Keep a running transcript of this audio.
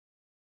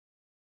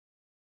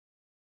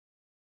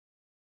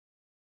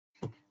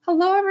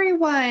Hello,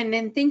 everyone,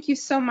 and thank you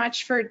so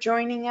much for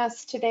joining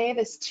us today,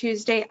 this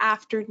Tuesday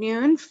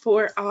afternoon,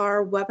 for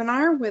our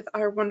webinar with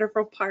our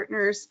wonderful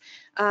partners,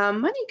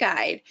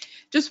 MoneyGuide.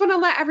 Just want to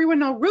let everyone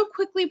know real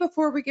quickly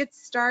before we get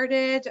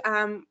started,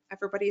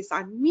 everybody's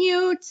on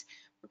mute.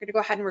 We're going to go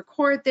ahead and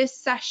record this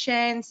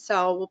session,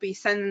 so we'll be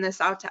sending this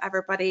out to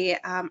everybody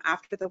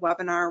after the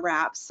webinar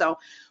wraps. So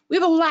we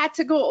have a lot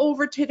to go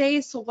over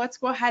today, so let's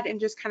go ahead and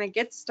just kind of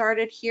get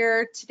started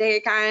here. Today,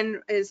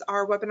 again, is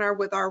our webinar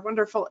with our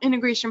wonderful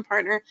integration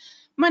partner,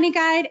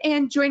 MoneyGuide,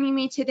 and joining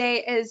me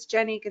today is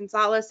Jenny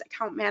Gonzalez,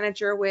 Account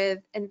Manager with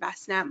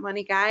Envestnet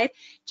MoneyGuide.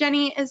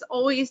 Jenny, as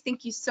always,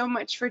 thank you so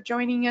much for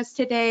joining us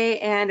today,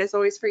 and as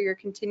always, for your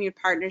continued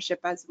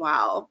partnership as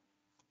well.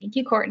 Thank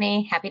you,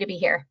 Courtney. Happy to be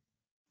here.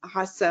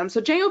 Awesome.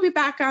 So Jenny will be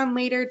back on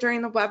later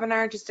during the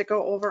webinar just to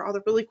go over all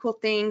the really cool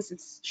things and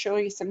show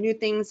you some new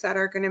things that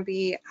are going to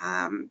be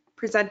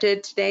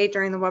presented today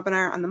during the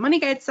webinar on the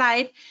MoneyGuide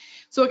side.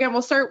 So again,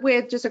 we'll start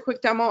with just a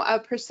quick demo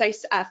of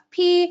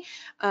PreciseFP.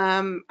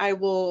 I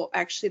will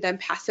actually then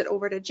pass it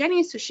over to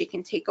Jenny so she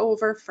can take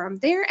over from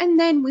there, and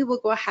then we will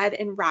go ahead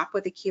and wrap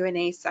with a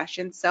Q&A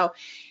session. So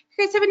if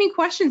you guys have any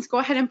questions, go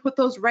ahead and put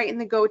those right in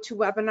the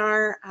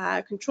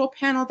GoToWebinar control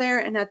panel there,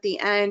 and at the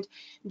end,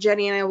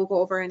 Jenny and I will go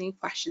over any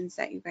questions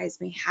that you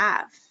guys may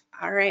have.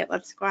 All right,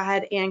 let's go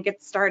ahead and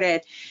get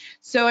started.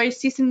 So I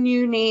see some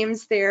new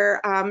names there.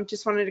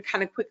 Just wanted to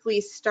kind of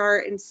quickly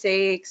start and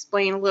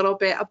explain a little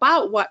bit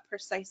about what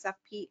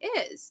PreciseFP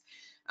is.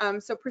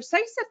 So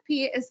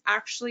PreciseFP is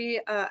actually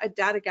a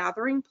data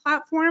gathering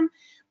platform.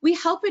 We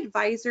help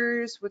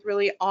advisors with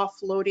really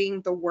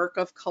offloading the work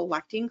of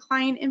collecting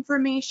client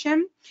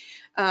information.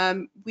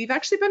 We've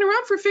actually been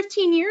around for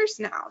 15 years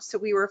now. So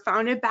we were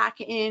founded back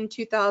in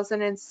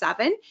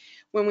 2007.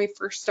 When we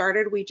first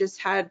started, we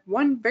just had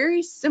one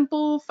very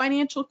simple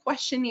financial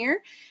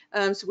questionnaire.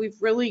 So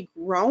we've really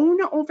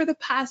grown over the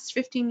past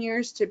 15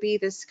 years to be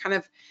this kind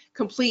of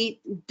complete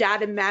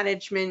data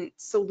management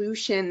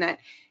solution that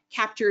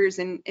captures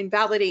and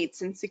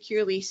validates and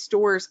securely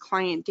stores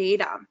client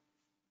data.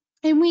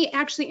 And we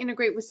actually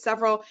integrate with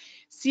several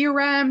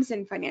CRMs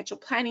and financial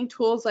planning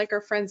tools like our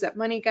friends at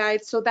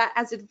MoneyGuide, so that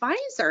as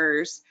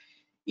advisors,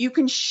 you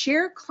can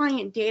share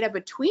client data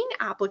between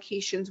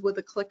applications with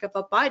a click of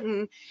a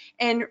button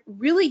and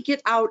really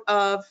get out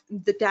of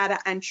the data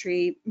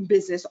entry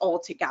business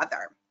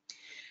altogether.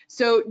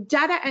 So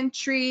data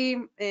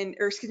entry,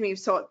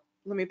 so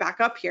let me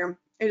back up here.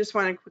 I just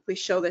want to quickly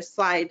show this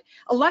slide.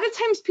 A lot of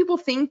times people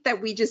think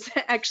that we just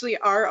actually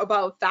are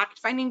about fact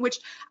finding, which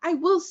I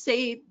will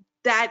say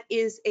that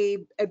is a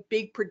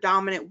big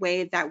predominant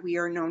way that we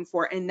are known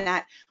for and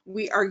that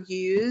we are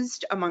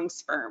used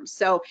amongst firms.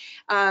 So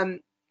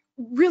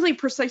really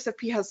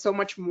PreciseFP has so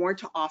much more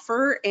to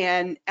offer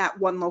and at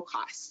one low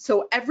cost.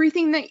 So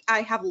everything that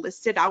I have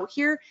listed out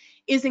here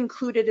is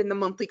included in the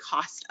monthly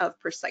cost of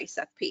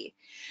PreciseFP.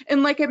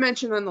 And like I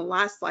mentioned on the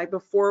last slide,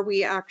 before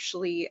we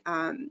actually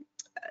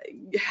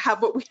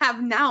have what we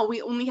have now,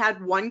 we only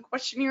had one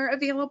questionnaire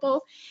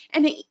available,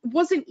 and it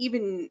wasn't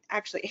even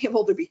actually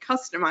able to be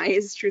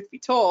customized, truth be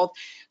told.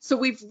 So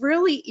we've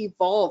really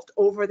evolved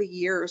over the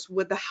years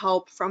with the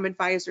help from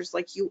advisors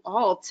like you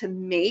all to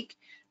make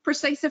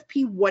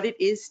PreciseFP what it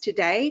is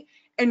today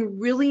and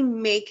really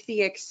make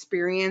the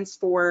experience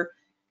for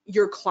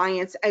your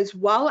clients as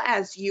well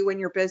as you and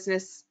your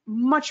business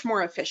much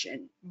more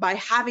efficient by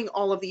having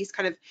all of these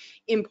kind of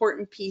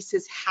important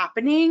pieces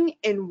happening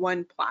in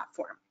one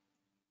platform.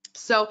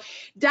 So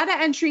data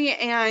entry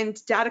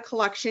and data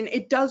collection,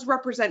 it does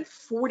represent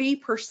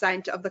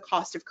 40% of the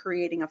cost of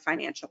creating a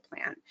financial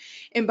plan.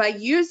 And by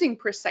using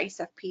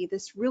PreciseFP,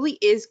 this really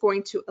is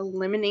going to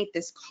eliminate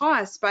this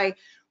cost by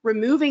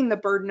removing the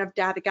burden of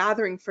data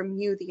gathering from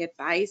you, the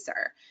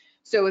advisor.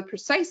 So with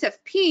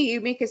PreciseFP, you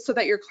make it so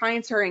that your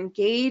clients are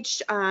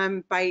engaged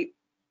by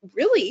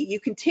really, you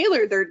can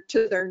tailor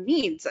to their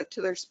needs,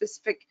 to their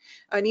specific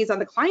needs on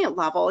the client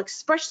level,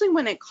 especially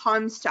when it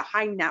comes to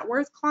high net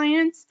worth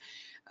clients.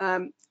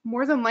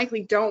 More than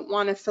likely don't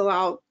want to fill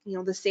out,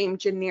 the same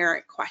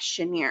generic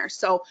questionnaire.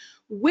 So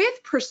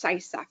with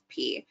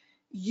PreciseFP,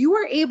 you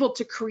are able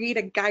to create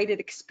a guided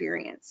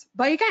experience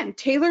by, again,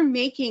 tailor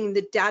making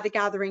the data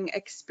gathering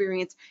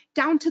experience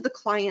down to the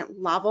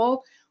client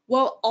level,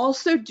 while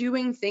also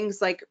doing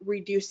things like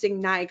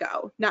reducing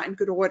NIGO, not in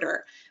good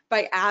order,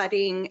 by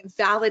adding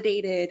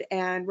validated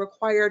and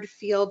required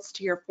fields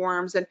to your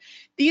forms. And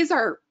these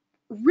are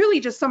really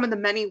just some of the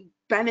many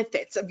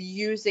benefits of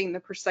using the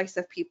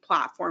PreciseFP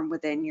platform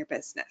within your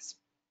business.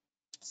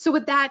 So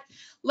with that,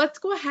 let's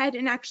go ahead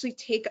and actually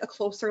take a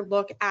closer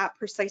look at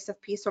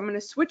PreciseFP. So I'm going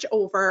to switch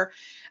over.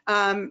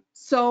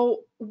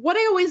 So what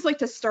I always like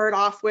to start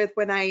off with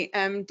when I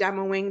am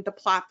demoing the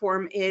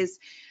platform is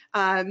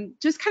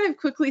just kind of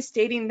quickly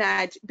stating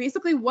that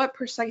basically what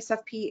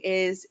PreciseFP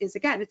is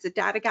again, it's a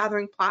data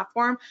gathering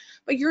platform,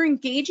 but you're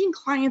engaging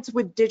clients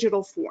with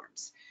digital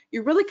forms.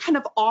 You're really kind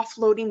of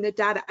offloading the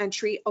data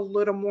entry a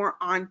little more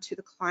onto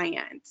the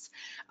clients,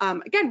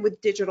 again,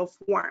 with digital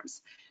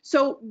forms.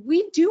 So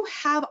we do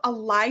have a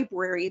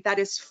library that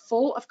is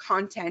full of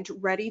content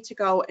ready to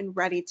go and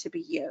ready to be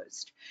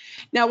used.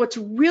 Now, what's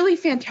really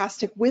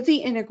fantastic with the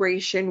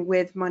integration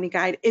with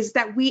MoneyGuide is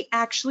that we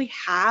actually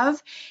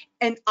have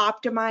an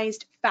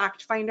optimized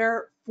fact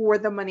finder for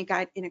the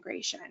MoneyGuide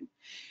integration,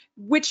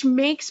 which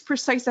makes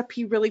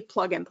PreciseFP really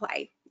plug and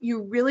play.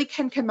 You really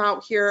can come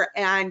out here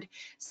and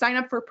sign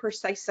up for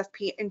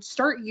PreciseFP and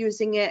start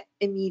using it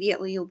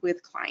immediately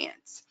with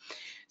clients.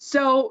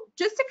 So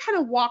just to kind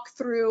of walk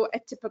through a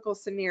typical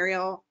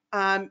scenario,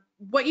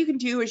 what you can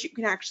do is you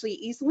can actually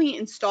easily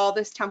install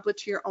this template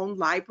to your own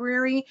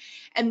library,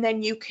 and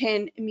then you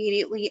can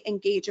immediately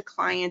engage a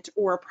client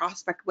or a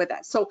prospect with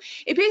it. So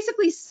it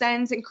basically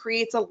sends and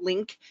creates a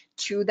link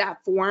to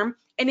that form,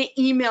 and it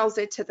emails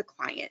it to the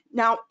client.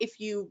 Now, if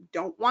you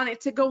don't want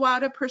it to go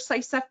out of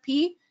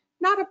PreciseFP,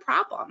 not a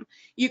problem.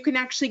 You can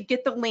actually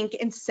get the link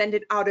and send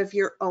it out of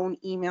your own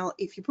email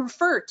if you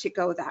prefer to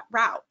go that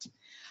route.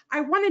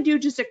 I want to do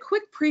just a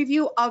quick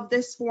preview of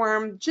this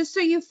form just so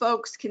you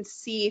folks can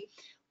see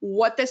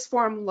what this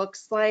form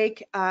looks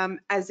like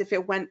as if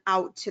it went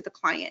out to the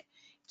client.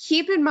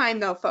 Keep in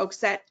mind though, folks,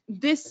 that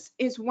this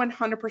is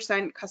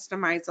 100%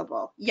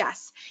 customizable.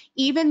 Yes,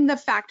 even the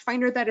fact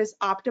finder that is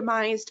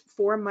optimized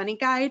for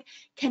MoneyGuide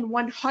can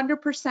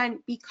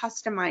 100% be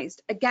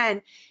customized.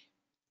 Again,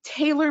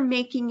 tailor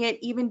making it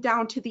even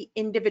down to the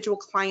individual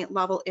client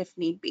level if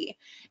need be.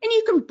 And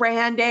you can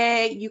brand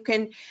it, you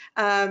can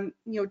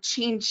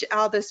change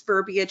all this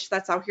verbiage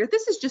that's out here.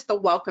 This is just the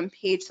welcome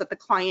page that the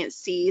client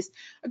sees.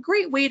 A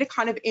great way to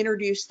kind of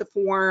introduce the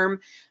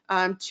form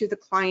to the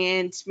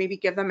client, maybe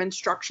give them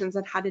instructions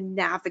on how to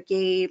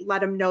navigate,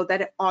 let them know that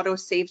it auto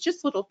saves,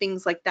 just little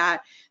things like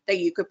that that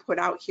you could put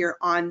out here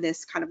on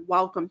this kind of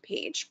welcome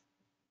page.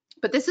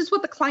 But this is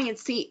what the client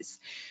sees.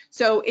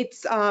 So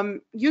it's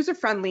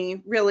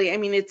user-friendly, really. I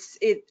mean,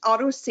 it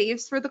auto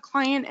saves for the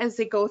client as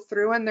they go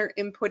through and they're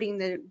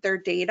inputting their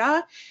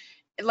data.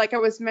 Like I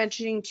was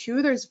mentioning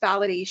too, there's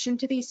validation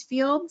to these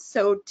fields.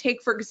 So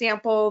take, for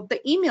example,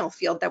 the email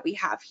field that we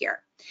have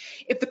here.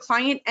 If the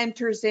client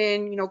enters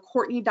in,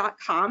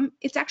 Courtney.com,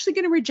 it's actually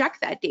going to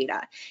reject that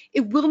data.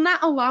 It will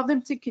not allow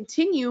them to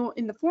continue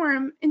in the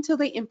form until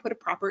they input a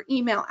proper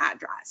email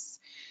address.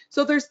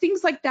 So there's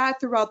things like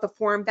that throughout the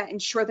form that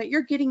ensure that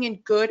you're getting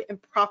in good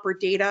and proper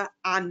data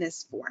on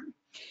this form.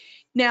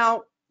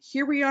 Now,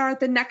 here we are,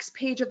 the next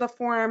page of the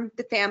form,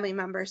 the family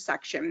members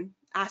section,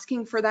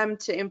 asking for them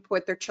to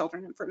input their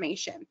children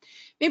information.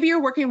 Maybe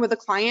you're working with a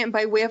client,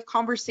 by way of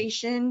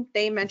conversation,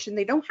 they mentioned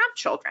they don't have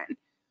children.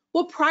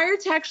 Well, prior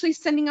to actually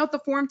sending out the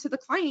form to the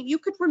client, you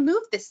could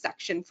remove this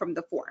section from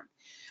the form.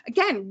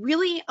 Again,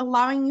 really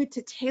allowing you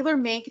to tailor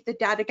make the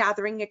data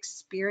gathering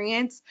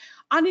experience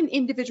on an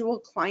individual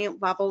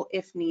client level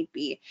if need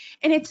be.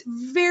 And it's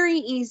very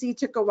easy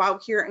to go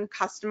out here and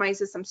customize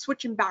this. I'm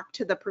switching back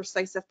to the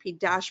PreciseFP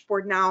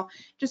dashboard now,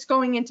 just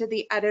going into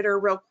the editor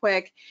real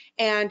quick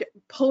and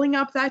pulling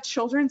up that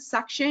children's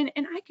section,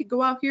 and I could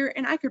go out here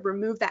and I could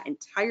remove that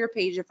entire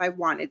page if I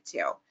wanted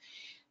to.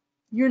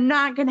 You're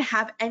not going to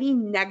have any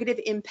negative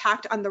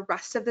impact on the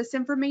rest of this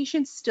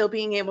information, still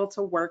being able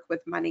to work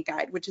with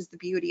MoneyGuide, which is the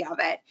beauty of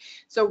it.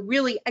 So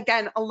really,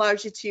 again,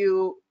 allows you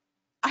to,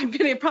 I'm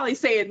going to probably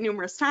say it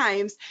numerous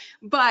times,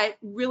 but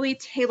really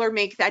tailor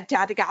make that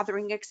data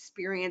gathering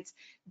experience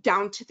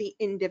down to the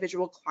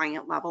individual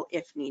client level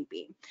if need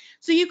be.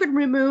 So you could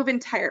remove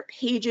entire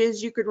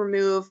pages, you could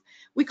remove,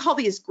 we call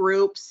these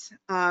groups,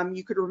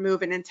 you could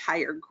remove an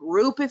entire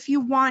group if you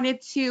wanted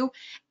to.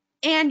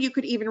 And you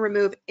could even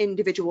remove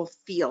individual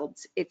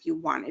fields if you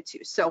wanted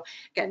to. So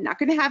again, not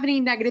going to have any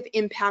negative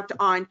impact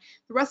on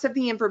the rest of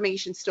the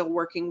information, still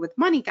working with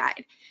MoneyGuide.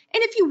 And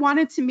if you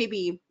wanted to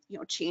maybe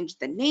change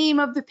the name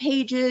of the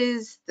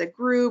pages, the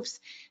groups,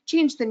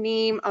 change the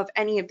name of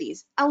any of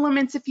these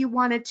elements if you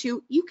wanted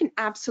to, you can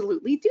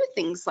absolutely do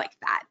things like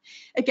that.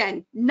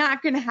 Again,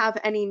 not going to have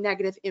any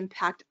negative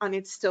impact on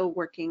it still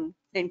working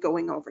and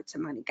going over to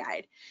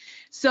MoneyGuide.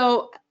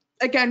 So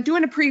again,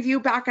 doing a preview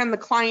back on the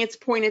client's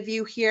point of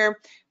view here,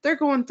 they're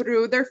going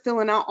through, they're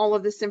filling out all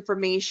of this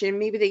information.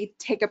 Maybe they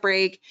take a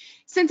break.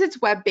 Since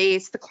it's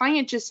web-based, the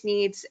client just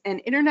needs an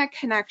internet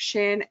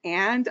connection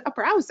and a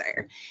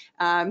browser.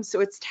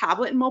 So it's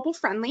tablet and mobile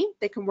friendly.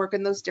 They can work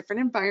in those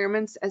different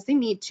environments as they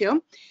need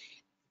to.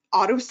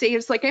 Auto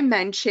saves, like I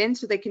mentioned,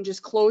 so they can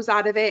just close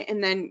out of it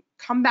and then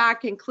come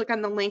back and click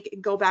on the link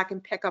and go back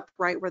and pick up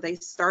right where they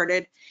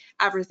started.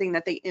 Everything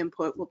that they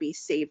input will be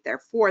saved there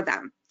for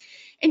them.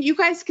 And you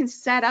guys can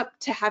set up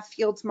to have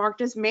fields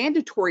marked as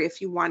mandatory if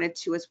you wanted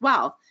to as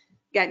well.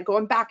 Again,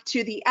 going back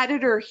to the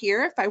editor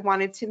here, if I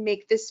wanted to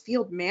make this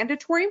field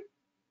mandatory,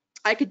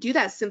 I could do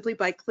that simply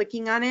by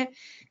clicking on it,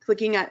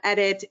 clicking on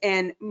edit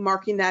and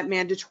marking that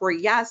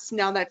mandatory yes.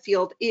 Now that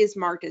field is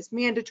marked as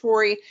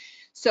mandatory.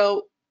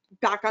 So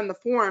back on the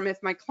form,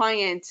 if my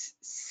client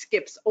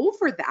skips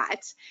over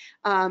that,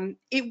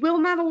 it will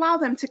not allow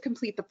them to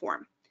complete the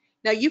form.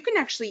 Now you can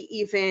actually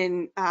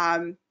even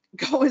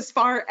go as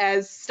far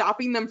as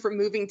stopping them from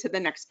moving to the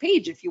next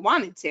page if you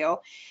wanted to.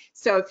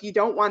 So if you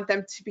don't want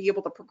them to be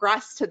able to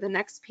progress to the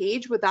next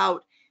page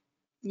without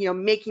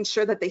making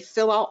sure that they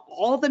fill out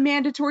all the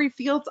mandatory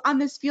fields on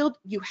this field,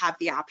 you have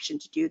the option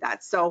to do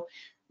that. So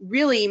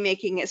really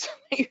making it so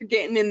that you're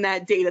getting in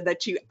that data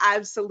that you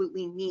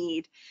absolutely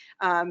need,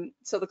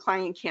 so the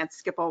client can't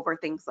skip over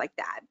things like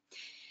that.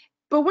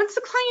 But once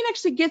the client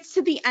actually gets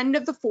to the end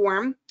of the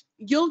form,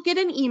 you'll get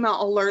an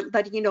email alert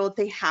letting you know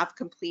they have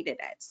completed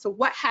it. So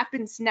what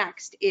happens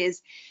next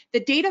is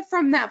the data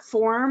from that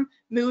form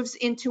moves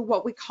into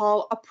what we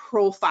call a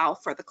profile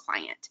for the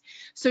client.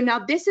 So now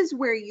this is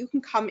where you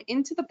can come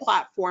into the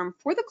platform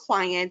for the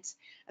client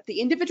at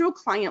the individual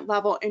client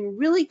level and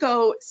really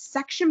go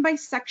section by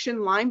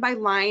section, line by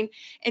line,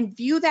 and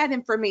view that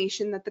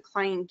information that the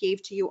client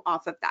gave to you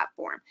off of that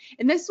form.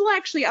 And this will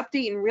actually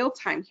update in real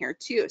time here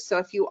too. So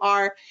if you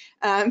are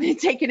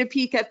taking a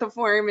peek at the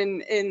form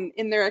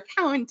in their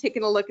account and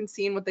taking a look and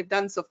seeing what they've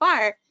done so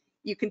far,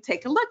 you can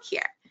take a look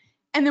here.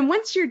 And then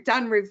once you're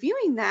done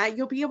reviewing that,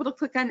 you'll be able to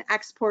click on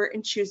export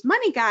and choose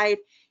MoneyGuide,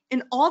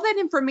 and all that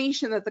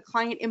information that the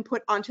client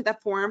input onto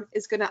that form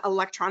is going to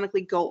electronically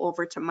go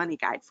over to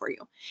MoneyGuide for you.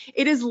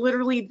 It is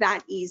literally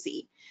that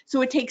easy.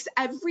 So it takes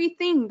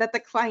everything that the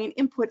client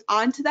input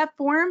onto that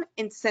form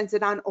and sends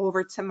it on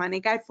over to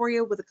MoneyGuide for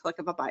you with a click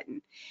of a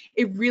button.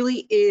 It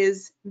really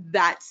is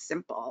that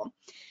simple.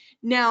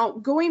 Now,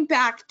 going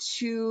back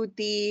to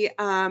the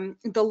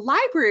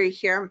library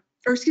here,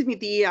 or excuse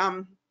me,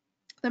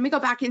 let me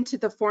go back into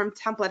the form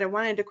template. I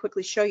wanted to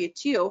quickly show you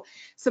too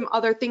some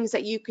other things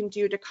that you can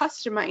do to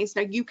customize.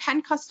 Now, you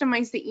can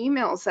customize the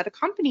emails that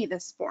accompany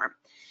this form,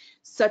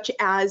 such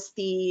as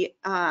the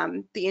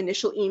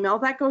initial email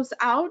that goes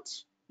out.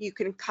 You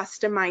can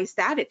customize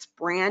that. It's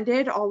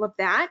branded, all of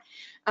that.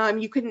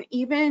 You can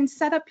even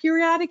set up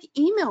periodic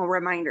email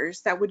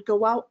reminders that would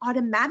go out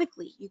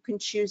automatically. You can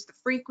choose the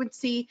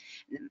frequency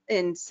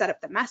and set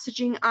up the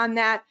messaging on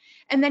that.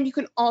 And then you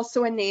can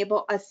also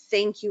enable a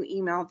thank you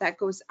email that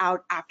goes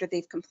out after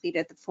they've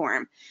completed the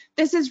form.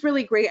 This is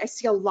really great. I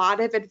see a lot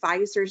of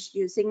advisors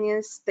using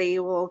this. They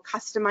will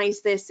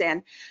customize this,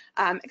 and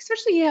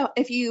especially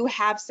if you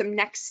have some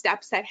next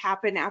steps that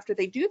happen after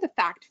they do the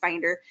fact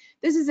finder,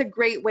 this is a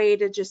great way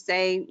to just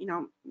say,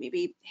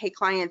 maybe, hey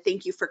client,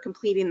 thank you for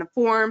completing the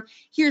form.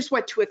 Here's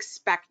what to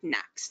expect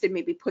next, and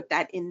maybe put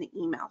that in the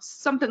email.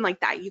 Something like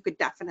that you could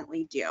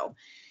definitely do.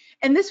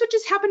 And this would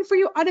just happen for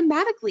you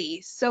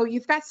automatically. So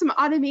you've got some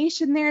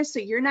automation there, so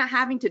you're not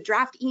having to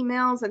draft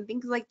emails and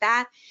things like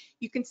that.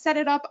 You can set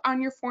it up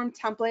on your form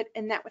template,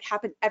 and that would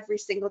happen every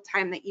single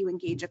time that you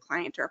engage a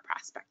client or a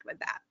prospect with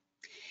that.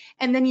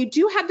 And then you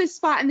do have this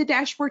spot in the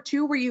dashboard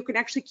too, where you can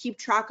actually keep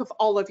track of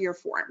all of your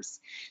forms.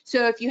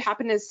 So if you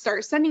happen to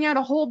start sending out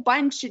a whole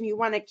bunch and you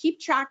want to keep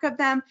track of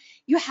them,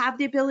 you have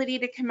the ability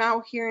to come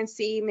out here and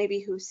see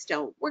maybe who's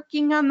still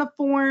working on the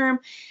form,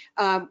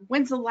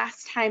 when's the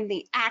last time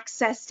they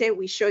accessed it.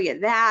 We show you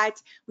that.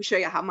 We show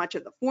you how much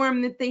of the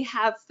form that they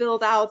have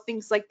filled out,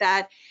 things like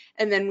that.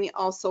 And then we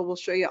also will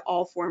show you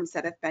all forms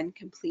that have been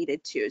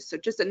completed too. So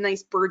just a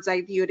nice bird's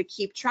eye view to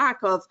keep track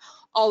of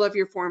all of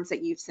your forms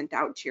that you've sent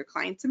out to your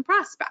clients and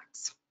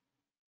prospects.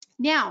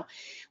 Now,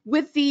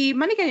 with the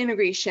MoneyGuide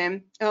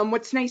integration,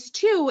 what's nice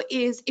too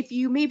is if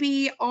you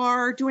maybe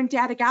are doing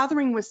data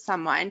gathering with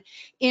someone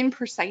in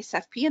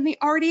PreciseFP and they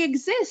already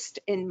exist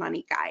in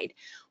MoneyGuide,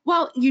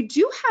 well, you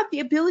do have the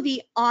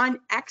ability on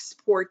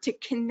export to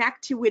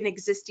connect to an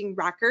existing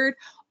record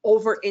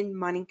over in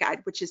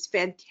MoneyGuide, which is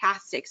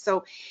fantastic.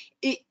 So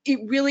it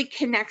really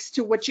connects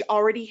to what you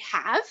already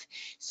have.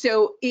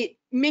 So it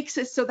makes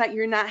it so that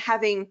you're not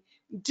having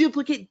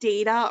duplicate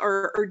data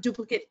or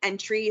duplicate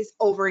entries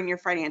over in your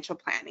financial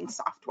planning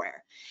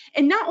software.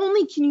 And not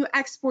only can you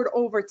export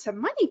over to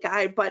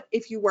MoneyGuide, but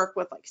if you work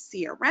with like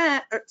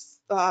CRM,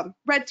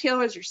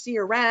 Redtail as your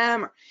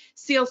CRM or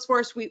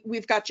Salesforce,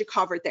 we've got you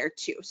covered there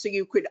too. So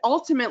you could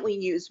ultimately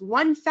use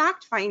one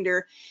fact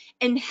finder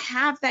and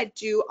have that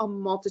do a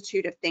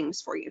multitude of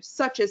things for you,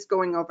 such as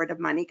going over to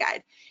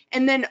MoneyGuide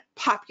and then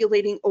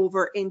populating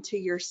over into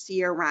your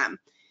CRM.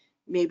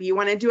 Maybe you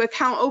want to do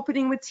account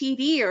opening with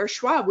TD or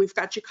Schwab. We've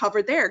got you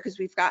covered there because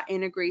we've got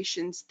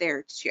integrations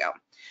there too.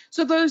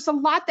 So there's a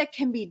lot that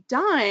can be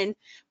done,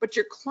 but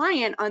your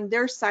client on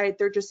their side,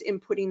 they're just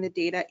inputting the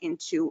data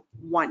into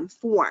one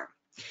form.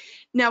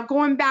 Now,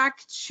 going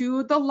back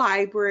to the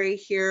library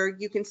here,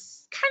 you can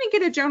kind of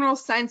get a general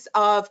sense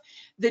of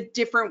the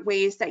different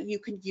ways that you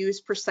can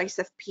use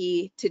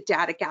PreciseFP to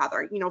data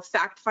gather.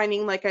 Fact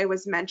finding, like I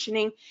was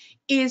mentioning,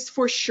 is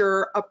for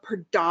sure a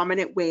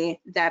predominant way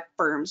that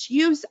firms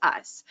use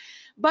us.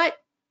 But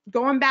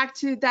going back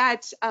to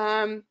that,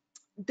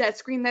 that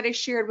screen that I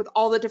shared with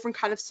all the different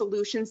kind of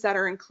solutions that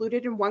are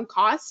included in one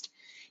cost,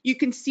 you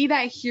can see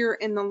that here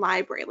in the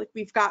library. Like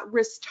we've got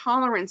risk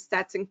tolerance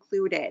that's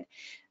included.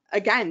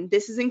 Again,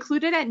 this is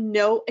included at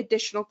no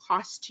additional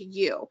cost to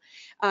you.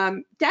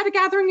 Data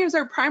gathering is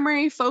our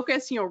primary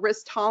focus.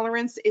 Risk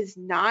tolerance is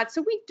not.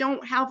 So we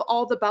don't have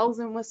all the bells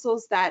and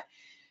whistles that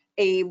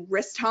a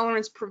risk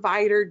tolerance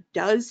provider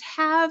does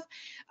have.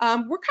 We're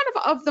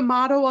kind of the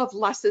motto of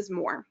less is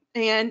more.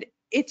 And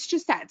it's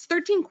just that. It's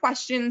 13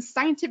 questions,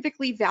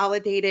 scientifically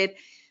validated.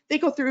 they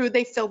go through,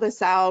 they fill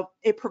this out,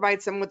 it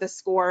provides them with a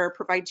score,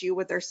 provides you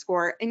with their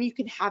score, and you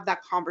can have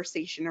that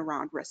conversation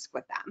around risk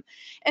with them.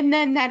 And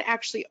then that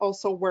actually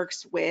also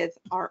works with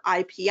our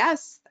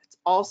IPS. That's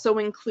also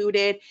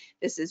included.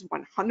 This is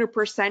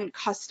 100%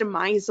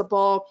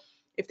 customizable.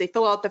 If they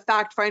fill out the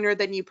fact finder,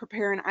 then you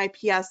prepare an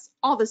IPS.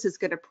 All this is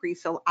going to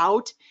pre-fill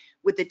out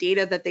with the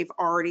data that they've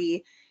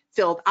already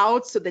filled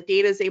out, so the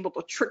data is able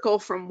to trickle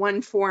from one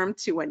form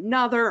to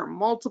another or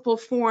multiple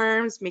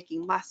forms,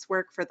 making less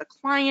work for the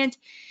client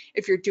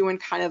if you're doing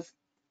kind of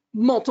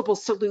multiple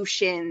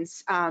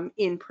solutions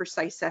in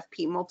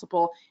PreciseFP,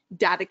 multiple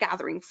data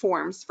gathering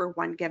forms for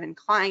one given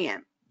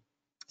client.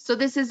 So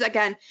this is,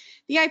 again,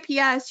 the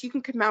IPS. You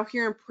can come out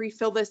here and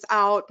pre-fill this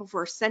out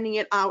before sending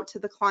it out to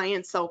the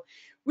client. So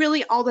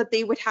really all that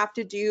they would have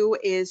to do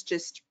is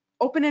just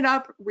open it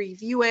up,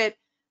 review it.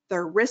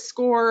 Their risk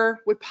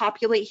score would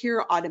populate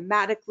here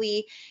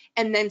automatically.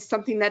 And then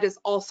something that is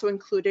also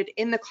included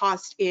in the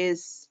cost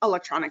is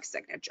electronic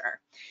signature.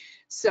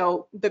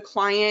 So the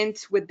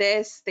client with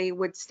this, they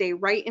would stay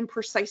right in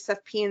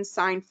PreciseFP and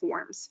sign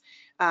forms.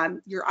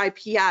 Your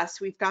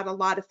IPS, we've got a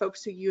lot of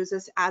folks who use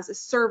this as a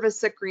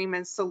service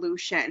agreement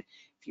solution.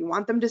 If you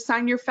want them to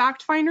sign your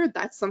fact finder,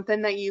 that's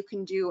something that you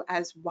can do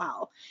as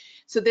well.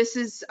 So this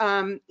is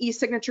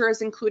e-signature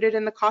is included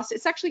in the cost.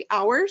 It's actually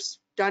ours,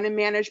 done and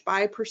managed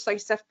by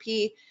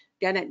PreciseFP,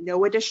 again at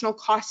no additional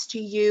cost to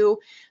you.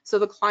 So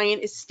the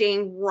client is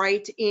staying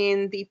right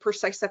in the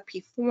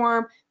PreciseFP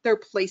form. They're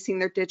placing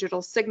their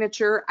digital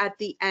signature. At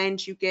the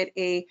end, you get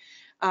a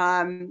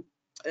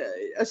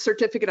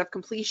certificate of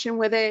completion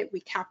with it.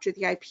 We capture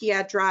the IP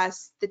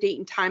address, the date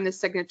and time the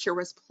signature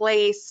was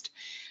placed.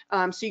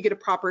 So you get a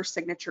proper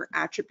signature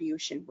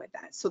attribution with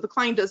that. So the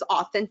client does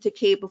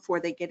authenticate before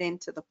they get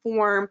into the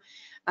form,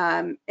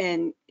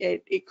 and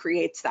it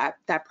creates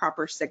that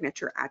proper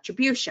signature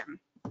attribution.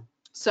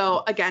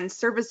 So again,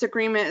 service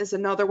agreement is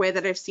another way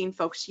that I've seen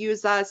folks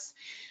use us.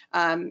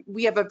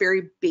 We have a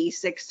very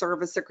basic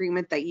service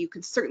agreement that you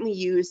can certainly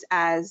use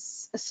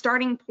as a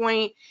starting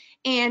point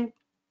and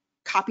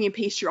copy and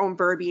paste your own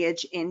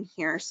verbiage in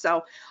here.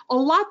 So a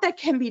lot that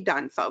can be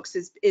done, folks,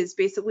 is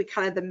basically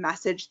kind of the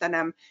message that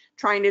I'm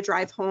trying to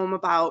drive home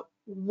about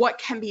what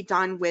can be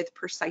done with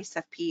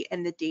PreciseFP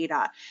and the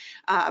data.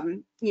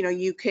 You know,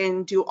 you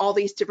can do all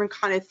these different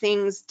kind of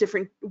things,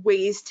 different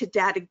ways to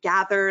data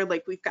gather.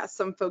 Like we've got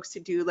some folks who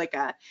do like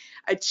a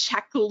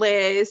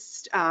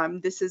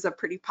checklist. This is a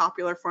pretty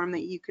popular form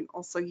that you can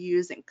also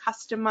use and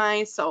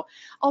customize. So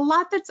a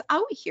lot that's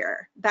out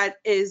here that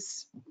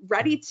is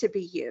ready to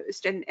be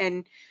used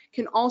and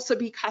can also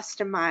be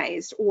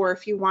customized, or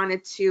if you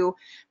wanted to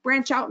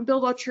branch out and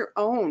build out your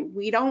own.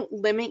 We don't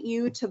limit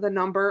you to the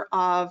number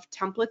of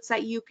templates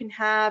that you can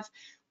have.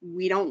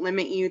 We don't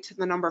limit you to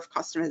the number of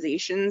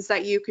customizations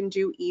that you can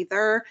do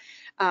either.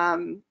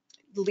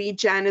 Lead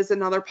gen is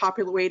another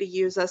popular way to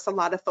use us. A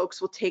lot of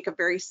folks will take a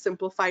very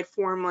simplified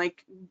form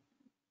like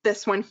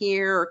this one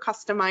here or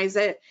customize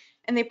it,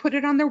 and they put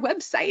it on their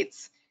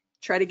websites.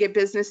 Try to get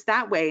business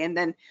that way. And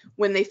then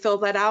when they fill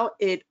that out,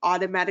 it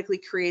automatically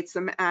creates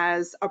them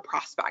as a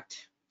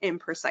prospect in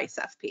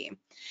PreciseFP.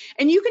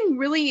 And you can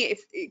really,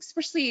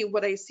 especially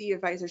what I see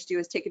advisors do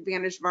is take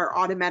advantage of our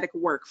automatic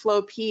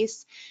workflow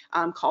piece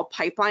called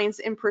pipelines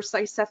in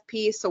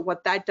PreciseFP. So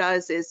what that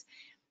does is,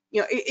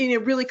 you know,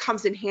 it really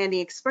comes in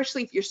handy,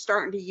 especially if you're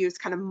starting to use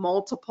kind of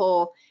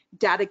multiple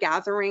data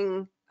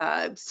gathering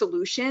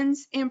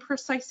solutions in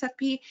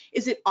PreciseFP,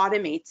 is it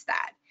automates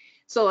that.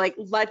 So like,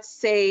 let's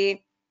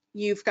say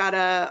you've got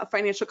a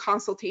financial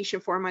consultation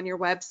form on your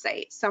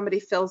website. Somebody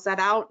fills that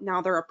out, now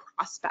they're a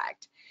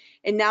prospect.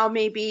 And now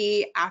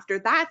maybe after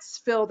that's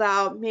filled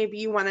out, maybe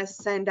you want to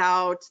send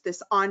out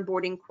this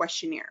onboarding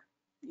questionnaire,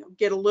 you know,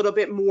 get a little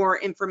bit more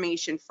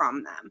information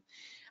from them.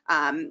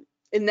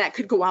 And that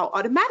could go out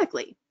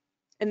automatically.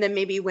 And then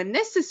maybe when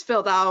this is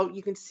filled out,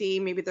 you can see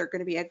maybe they're going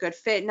to be a good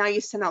fit. Now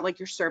you send out like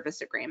your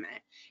service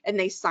agreement and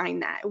they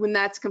sign that. When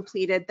that's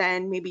completed,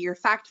 then maybe your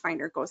fact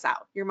finder goes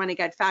out, your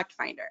MoneyGuide fact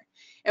finder.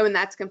 And when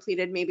that's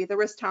completed, maybe the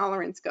risk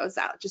tolerance goes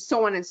out, just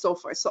so on and so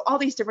forth. So all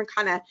these different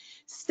kind of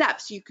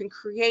steps you can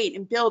create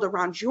and build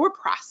around your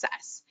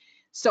process.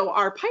 So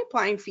our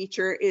pipeline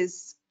feature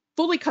is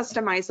fully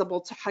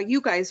customizable to how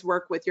you guys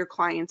work with your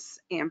clients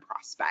and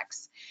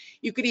prospects.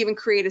 You could even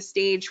create a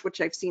stage, which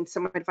I've seen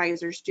some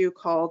advisors do,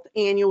 called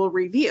annual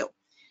review.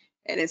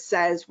 And it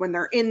says when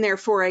they're in there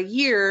for a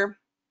year,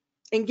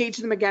 engage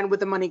them again with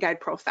the MoneyGuide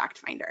Pro Fact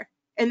Finder.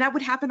 And that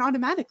would happen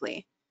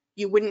automatically.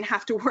 You wouldn't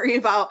have to worry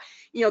about,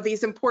 you know,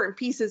 these important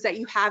pieces that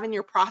you have in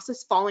your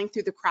process falling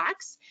through the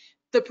cracks.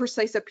 The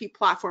PreciseFP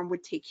platform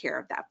would take care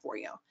of that for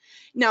you.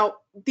 Now,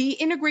 the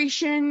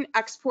integration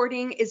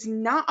exporting is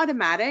not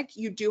automatic.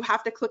 You do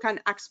have to click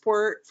on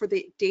export for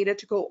the data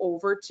to go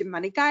over to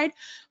MoneyGuide.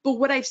 But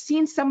what I've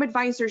seen some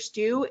advisors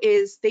do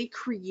is they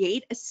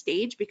create a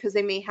stage because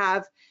they may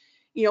have,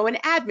 you know, an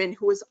admin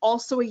who is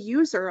also a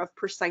user of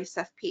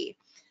PreciseFP.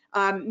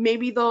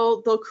 Maybe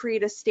they'll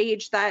create a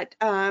stage that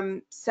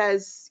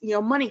says, you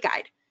know,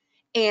 MoneyGuide.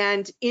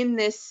 And in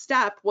this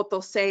step, what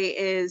they'll say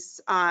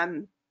is,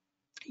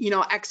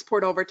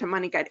 export over to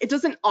MoneyGuide. It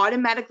doesn't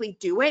automatically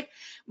do it,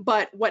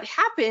 but what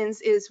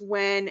happens is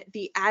when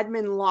the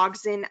admin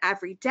logs in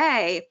every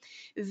day,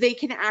 they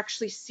can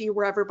actually see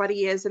where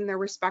everybody is in their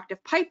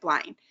respective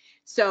pipeline.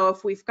 So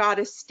if we've got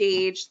a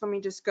stage, let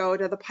me just go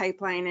to the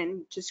pipeline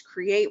and just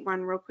create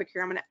one real quick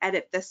here. I'm going to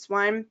edit this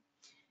one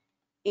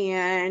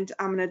and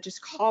I'm going to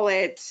just call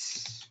it,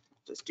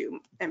 just do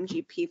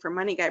MGP for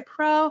MoneyGuide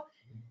Pro,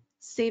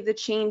 save the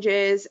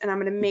changes, and I'm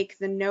going to make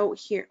the note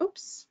here.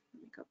 Oops,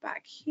 let me go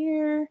back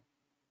here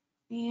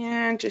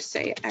and just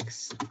say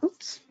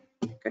oops,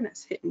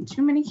 goodness, hitting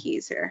too many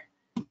keys here.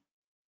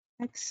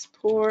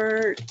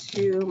 Export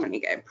to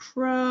MoneyGuide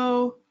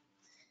Pro.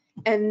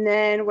 And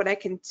then what I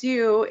can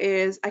do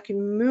is I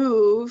can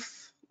move,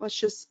 let's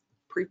just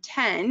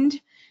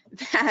pretend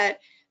that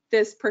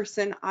this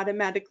person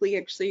automatically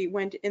actually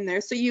went in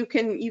there. So you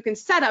can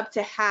set up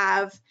to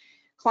have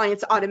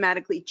clients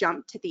automatically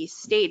jump to these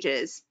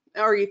stages,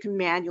 or you can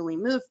manually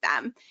move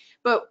them.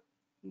 But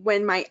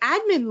when my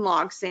admin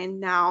logs in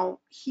now,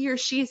 he or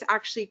she is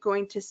actually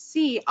going to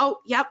see, oh,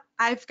 yep,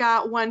 I've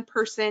got one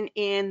person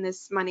in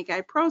this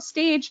MoneyGuide Pro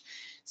stage.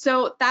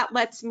 So that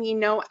lets me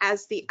know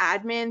as the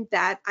admin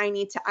that I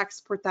need to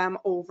export them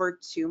over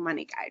to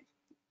MoneyGuide.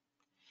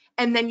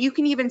 And then you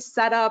can even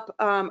set up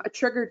a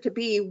trigger to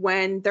be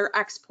when they're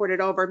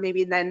exported over,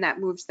 maybe then that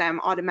moves them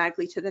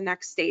automatically to the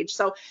next stage.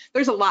 So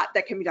there's a lot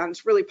that can be done.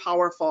 It's really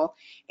powerful.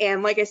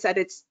 And like I said,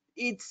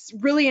 it's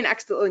really an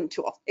excellent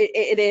tool.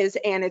 It is,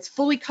 and it's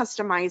fully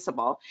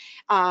customizable.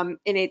 And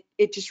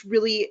it just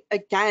really,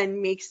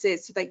 again, makes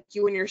it so that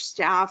you and your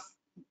staff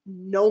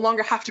no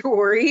longer have to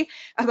worry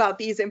about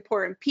these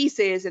important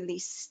pieces and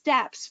these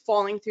steps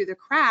falling through the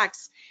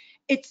cracks.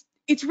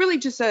 It's really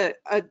just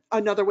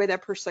another way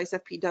that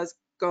PreciseFP does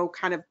go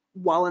kind of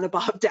well and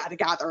above data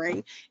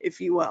gathering,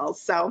 if you will.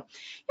 So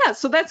yeah,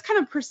 so that's kind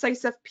of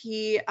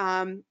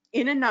PreciseFP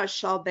in a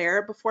nutshell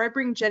there. Before I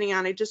bring Jenny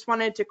on, I just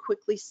wanted to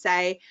quickly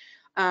say,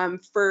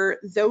 for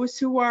those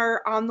who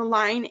are on the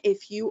line,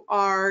 if you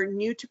are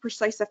new to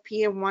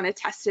PreciseFP and want to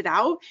test it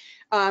out,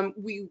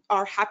 we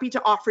are happy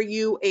to offer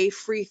you a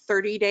free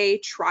 30-day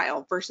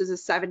trial versus a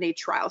 7-day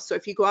trial. So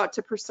if you go out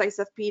to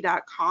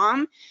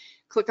PreciseFP.com,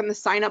 click on the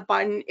sign up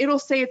button, it'll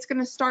say it's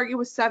going to start you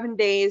with 7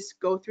 days,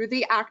 go through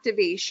the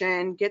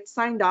activation, get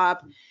signed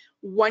up.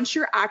 Once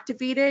you're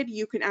activated,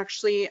 you can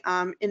actually,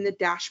 in the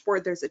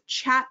dashboard, there's a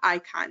chat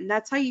icon.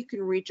 That's how you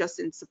can reach us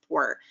in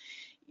support.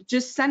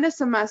 Just send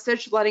us a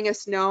message letting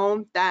us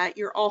know that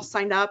you're all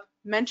signed up,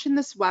 mention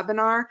this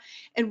webinar,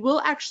 and we'll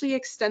actually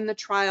extend the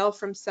trial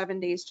from 7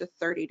 days to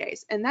 30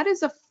 days. And that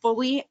is a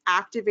fully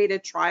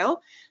activated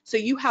trial. So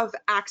you have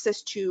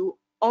access to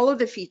all of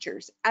the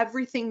features,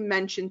 everything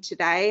mentioned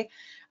today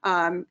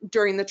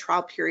during the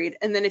trial period.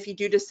 And then if you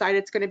do decide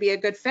it's going to be a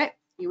good fit,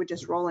 you would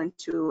just roll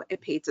into a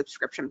paid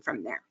subscription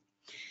from there.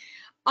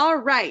 All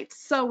right,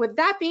 so with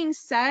that being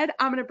said,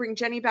 I'm going to bring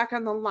Jenny back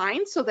on the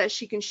line so that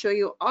she can show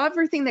you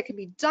everything that can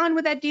be done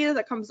with that data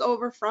that comes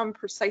over from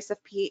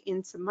PreciseFP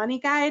into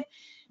MoneyGuide.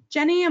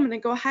 Jenny, I'm going to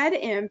go ahead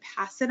and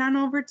pass it on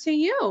over to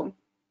you.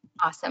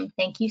 Awesome.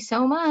 Thank you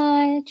so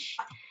much.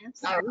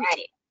 Absolutely. All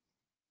righty.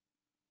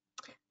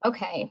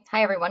 Okay.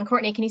 Hi, everyone.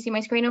 Courtney, can you see my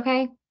screen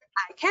okay?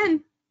 I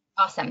can.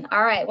 Awesome.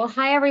 All right. Well,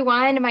 hi,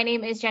 everyone. My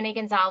name is Jenny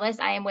Gonzalez.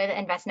 I am with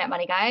InvestNet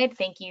MoneyGuide.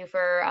 Thank you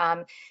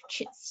for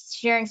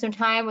sharing some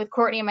time with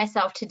Courtney and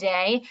myself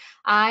today.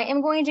 I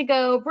am going to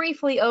go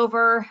briefly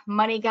over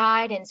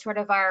MoneyGuide and sort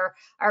of our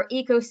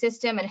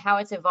ecosystem and how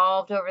it's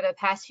evolved over the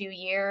past few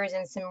years,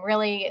 and some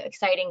really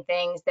exciting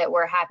things that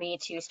we're happy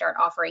to start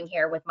offering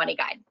here with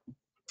MoneyGuide.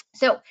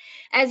 So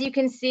as you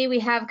can see, we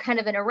have kind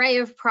of an array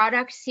of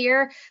products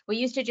here. We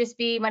used to just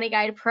be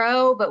MoneyGuide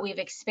Pro, but we've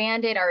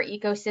expanded our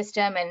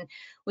ecosystem, and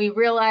we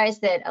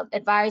realized that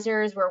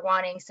advisors were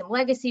wanting some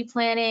legacy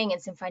planning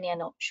and some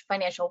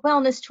financial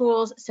wellness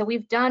tools. So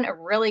we've done a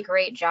really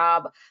great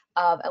job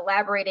of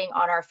elaborating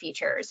on our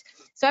features.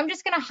 So I'm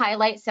just going to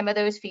highlight some of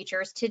those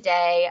features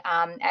today.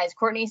 As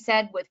Courtney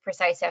said, with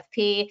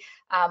PreciseFP,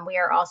 we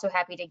are also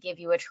happy to give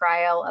you a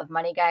trial of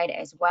MoneyGuide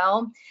as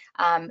well.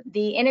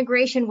 The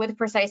integration with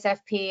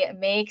PreciseFP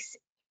makes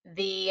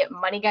the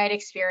MoneyGuide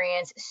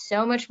experience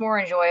so much more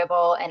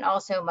enjoyable and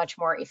also much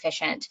more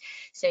efficient.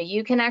 So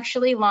you can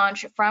actually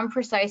launch from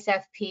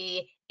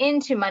PreciseFP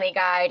into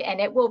MoneyGuide, and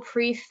it will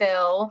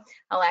pre-fill.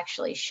 I'll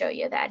actually show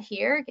you that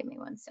here. Give me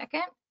 1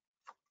 second.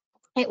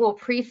 It will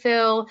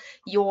pre-fill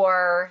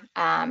your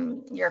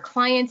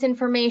client's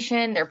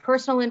information, their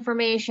personal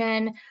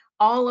information,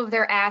 all of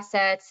their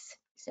assets.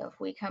 So if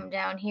we come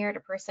down here to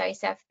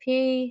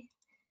PreciseFP,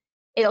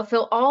 it'll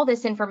fill all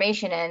this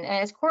information in. And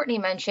as Courtney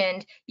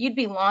mentioned, you'd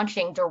be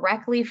launching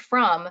directly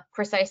from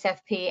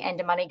PreciseFP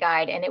into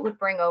MoneyGuide, and it would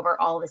bring over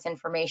all this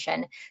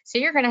information. So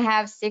you're going to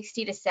have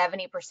 60 to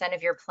 70%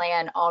 of your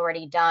plan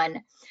already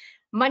done.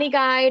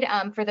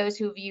 MoneyGuide, for those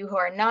of you who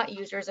are not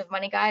users of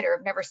MoneyGuide or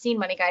have never seen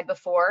MoneyGuide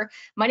before,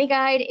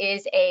 MoneyGuide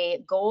is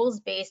a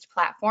goals-based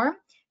platform.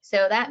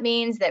 So that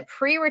means that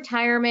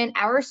pre-retirement,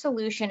 our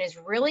solution is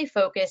really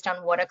focused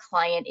on what a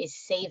client is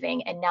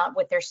saving and not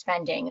what they're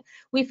spending.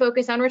 We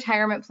focus on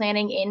retirement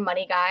planning in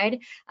MoneyGuide,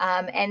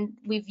 and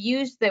we've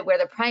used we're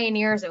the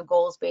pioneers of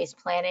goals-based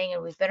planning,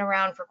 and we've been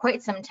around for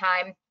quite some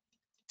time.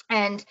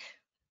 And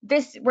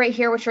this right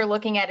here, what you're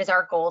looking at, is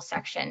our goals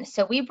section.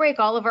 So we break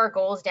all of our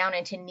goals down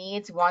into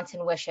needs, wants,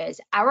 and wishes.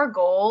 Our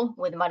goal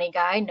with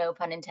MoneyGuide, no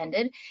pun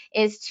intended,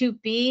 is to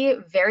be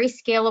very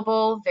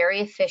scalable, very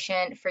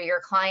efficient for your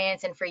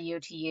clients and for you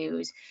to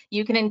use.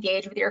 You can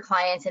engage with your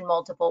clients in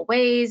multiple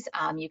ways.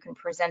 You can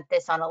present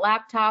this on a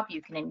laptop.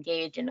 You can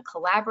engage in a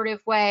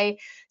collaborative way.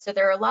 So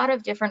there are a lot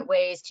of different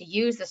ways to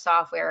use the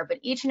software, but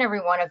each and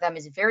every one of them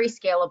is very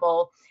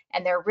scalable,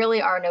 and there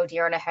really are no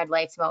deer in the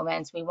headlights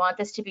moments. We want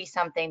this to be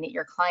something that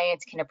your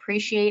clients can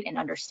appreciate and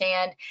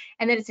understand,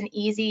 and that it's an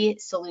easy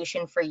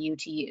solution for you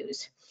to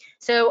use.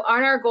 So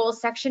on our goals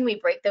section, we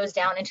break those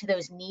down into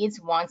those needs,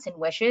 wants, and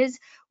wishes.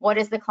 What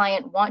does the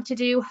client want to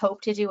do,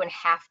 hope to do, and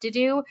have to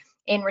do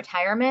in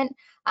retirement?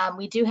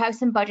 We do have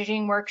some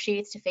budgeting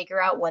worksheets to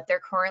figure out what they're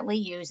currently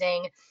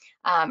using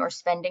or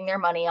spending their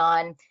money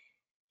on.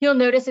 You'll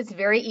notice it's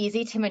very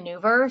easy to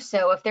maneuver.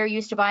 So if they're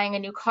used to buying a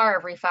new car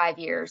every 5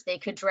 years, they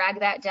could drag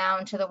that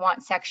down to the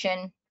want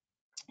section,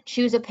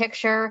 choose a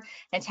picture,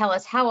 and tell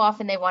us how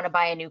often they want to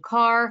buy a new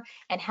car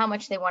and how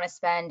much they want to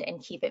spend,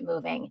 and keep it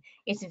moving.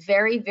 It's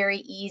very, very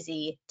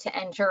easy to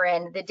enter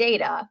in the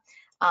data.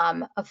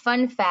 A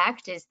fun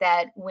fact is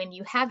that when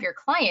you have your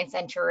clients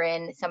enter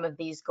in some of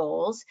these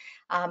goals,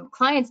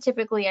 clients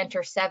typically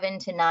enter 7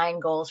 to 9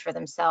 goals for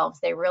themselves.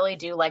 They really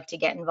do like to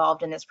get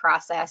involved in this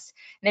process.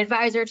 An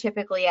advisor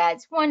typically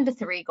adds 1 to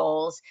 3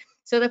 goals.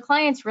 So the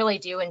clients really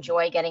do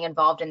enjoy getting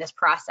involved in this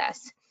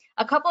process.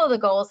 A couple of the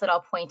goals that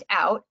I'll point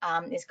out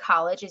is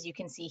college, as you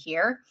can see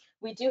here.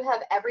 We do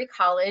have every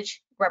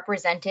college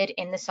represented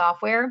in the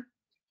software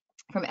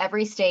from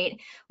every state.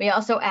 We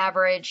also have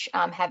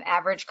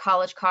average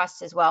college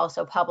costs as well,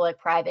 so public,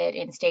 private,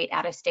 in-state,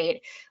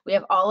 out-of-state. We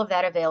have all of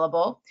that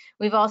available.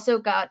 We've also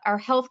got our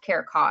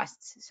healthcare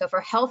costs. So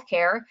for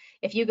healthcare,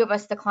 if you give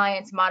us the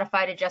client's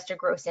modified adjusted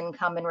gross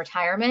income in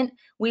retirement,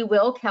 we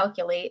will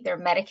calculate their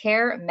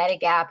Medicare,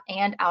 Medigap,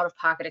 and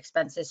out-of-pocket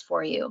expenses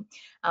for you.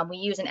 We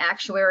use an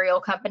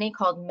actuarial company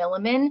called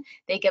Milliman.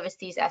 They give us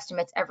these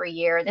estimates every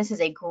year. This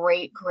is a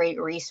great,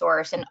 great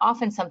resource, and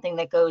often something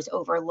that goes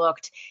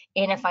overlooked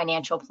in a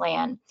financial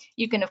plan.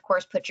 You can, of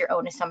course, put your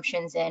own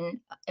assumptions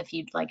in if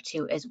you'd like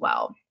to as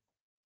well.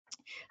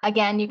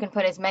 Again, you can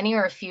put as many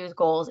or as few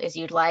goals as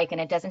you'd like, and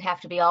it doesn't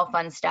have to be all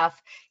fun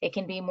stuff. It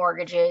can be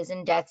mortgages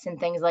and debts and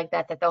things like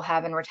that that they'll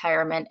have in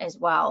retirement as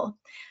well.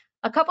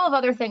 A couple of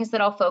other things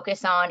that I'll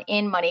focus on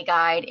in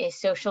MoneyGuide is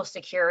Social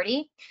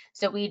Security.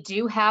 So we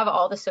do have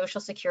all the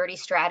Social Security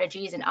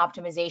strategies and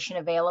optimization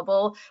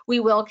available. We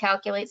will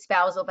calculate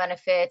spousal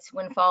benefits,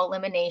 windfall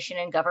elimination,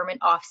 and government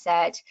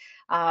offset,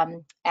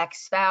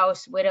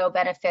 ex-spouse, widow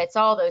benefits,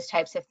 all those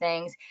types of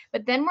things.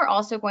 But then we're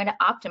also going to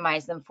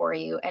optimize them for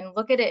you and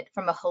look at it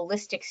from a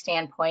holistic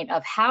standpoint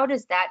of how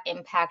does that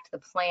impact the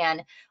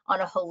plan on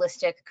a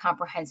holistic,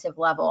 comprehensive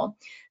level.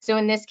 So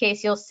in this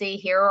case, you'll see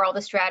here are all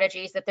the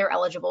strategies that they're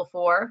eligible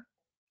for.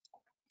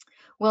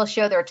 We'll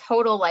show their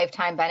total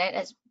lifetime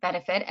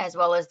benefit as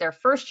well as their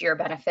first year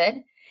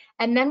benefit.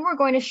 And then we're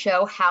going to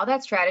show how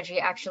that strategy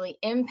actually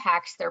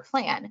impacts their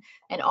plan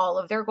and all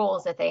of their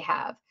goals that they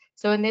have.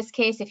 So in this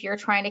case, if you're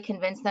trying to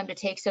convince them to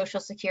take Social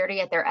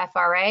Security at their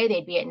FRA,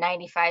 they'd be at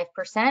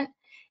 95%.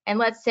 And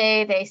let's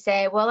say they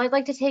say, well, I'd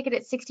like to take it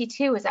at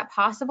 62. Is that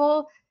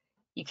possible?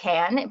 You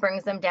can. It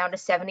brings them down to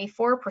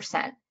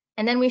 74%.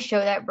 And then we show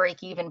that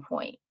break-even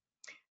point.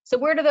 So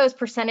where do those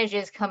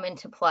percentages come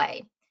into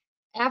play?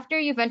 After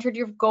you've entered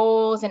your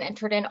goals and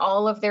entered in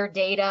all of their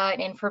data and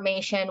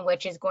information,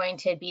 which is going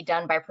to be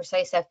done by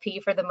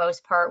PreciseFP for the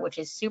most part, which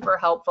is super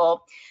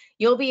helpful,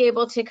 you'll be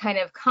able to kind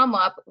of come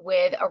up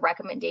with a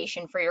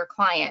recommendation for your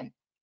client.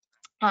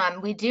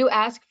 We do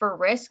ask for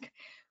risk.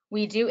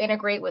 We do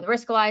integrate with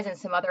Riskalyze and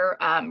some other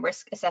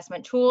risk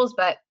assessment tools,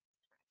 but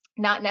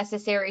not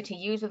necessary to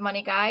use with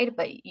MoneyGuide,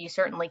 but you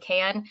certainly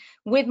can.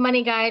 With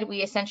MoneyGuide,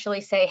 we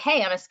essentially say,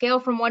 hey, on a scale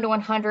from 1 to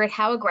 100,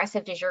 how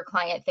aggressive does your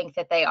client think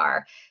that they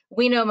are?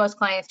 We know most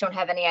clients don't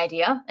have any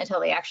idea until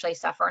they actually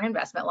suffer an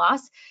investment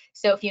loss.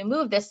 So if you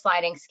move this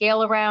sliding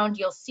scale around,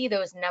 you'll see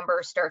those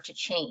numbers start to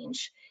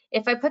change.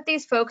 If I put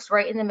these folks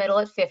right in the middle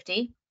at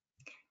 50,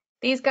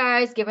 these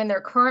guys, given their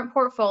current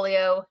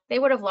portfolio, they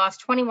would have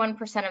lost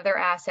 21% of their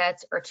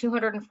assets, or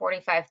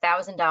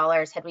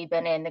 $245,000, had we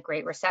been in the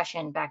Great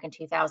Recession back in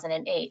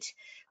 2008,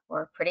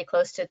 or pretty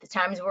close to the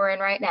times we're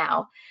in right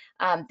now.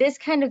 This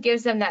kind of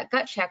gives them that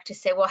gut check to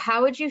say, well,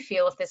 how would you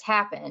feel if this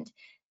happened?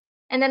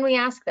 And then we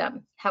ask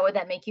them, how would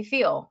that make you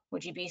feel?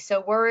 Would you be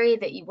so worried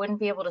that you wouldn't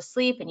be able to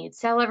sleep and you'd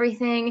sell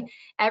everything?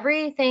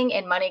 Everything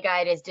in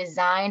MoneyGuide is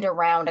designed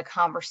around a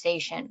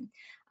conversation.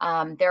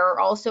 There are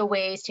also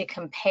ways to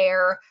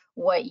compare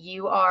what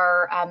you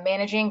are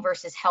managing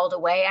versus held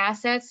away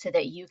assets so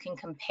that you can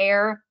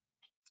compare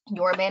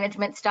your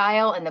management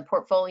style and the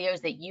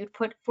portfolios that you'd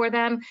put for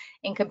them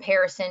in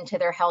comparison to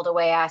their held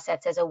away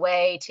assets as a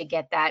way to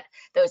get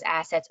those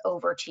assets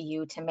over to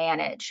you to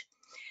manage.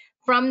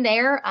 From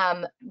there,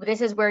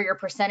 this is where your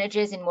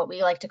percentages and what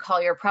we like to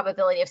call your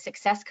probability of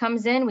success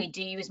comes in. We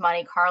do use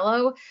Monte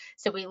Carlo.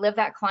 So we live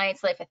that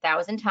client's life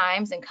 1,000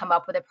 times and come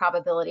up with a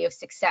probability of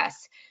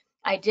success.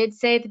 I did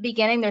say at the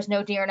beginning, there's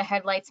no deer in the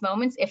headlights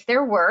moments. If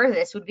there were,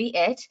 this would be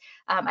it.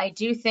 I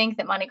do think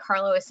that Monte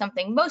Carlo is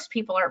something most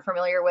people aren't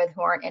familiar with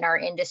who aren't in our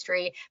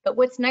industry. But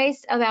what's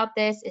nice about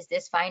this is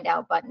this find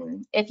out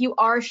button. If you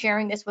are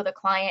sharing this with a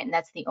client and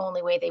that's the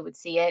only way they would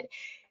see it,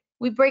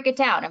 we break it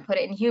down and put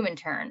it in human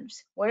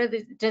terms. What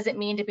does it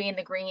mean to be in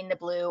the green, the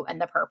blue, and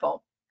the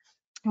purple?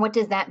 What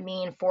does that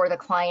mean for the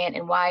client,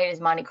 and why does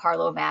Monte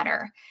Carlo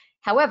matter?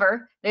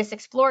 However, this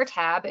Explore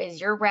tab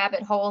is your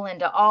rabbit hole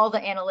into all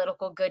the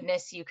analytical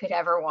goodness you could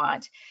ever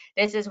want.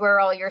 This is where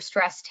all your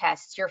stress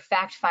tests, your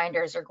fact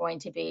finders are going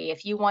to be.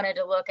 If you wanted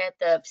to look at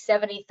the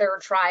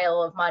 73rd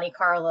trial of Monte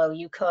Carlo,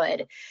 you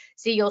could.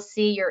 So you'll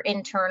see your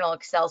internal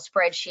Excel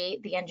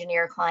spreadsheet. The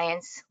engineer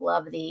clients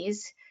love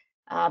these,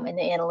 and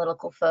the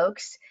analytical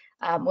folks.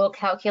 We'll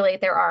calculate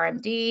their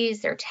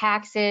RMDs, their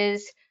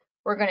taxes.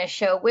 We're going to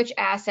show which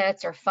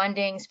assets are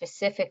funding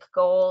specific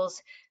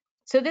goals.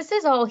 So this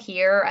is all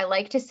here. I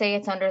like to say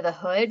it's under the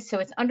hood. So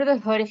it's under the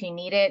hood if you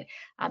need it.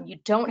 You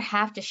don't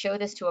have to show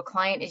this to a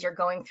client as you're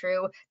going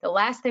through. The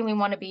last thing we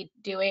want to be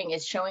doing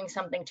is showing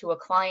something to a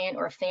client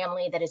or a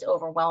family that is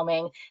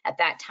overwhelming at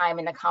that time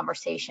in the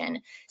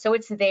conversation. So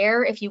it's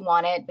there if you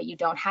want it, but you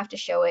don't have to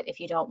show it if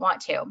you don't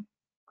want to.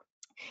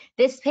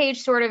 This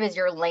page sort of is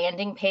your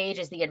landing page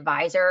as the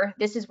advisor.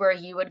 This is where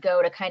you would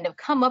go to kind of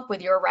come up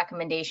with your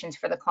recommendations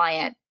for the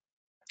client.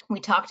 We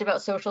talked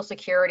about Social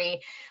Security.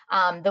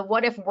 The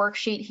what if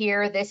worksheet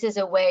here, this is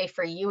a way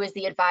for you as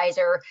the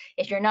advisor,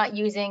 if you're not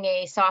using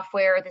a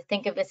software, to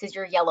think of this as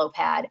your yellow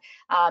pad.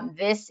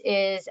 This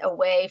is a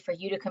way for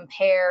you to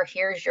compare,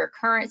 here's your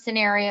current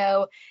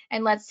scenario,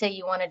 and let's say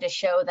you wanted to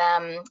show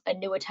them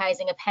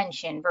annuitizing a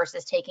pension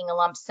versus taking a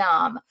lump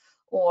sum,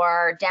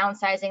 or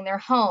downsizing their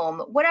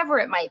home, whatever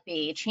it might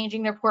be,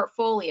 changing their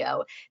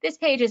portfolio. This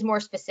page is more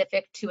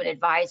specific to an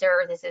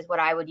advisor. This is what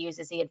I would use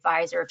as the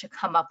advisor to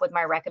come up with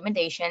my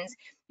recommendations.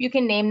 You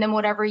can name them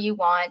whatever you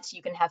want.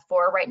 You can have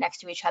 4 right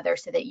next to each other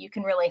so that you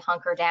can really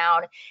hunker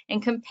down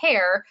and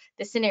compare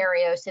the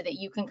scenarios so that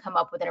you can come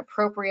up with an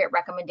appropriate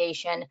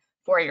recommendation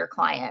for your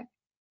client.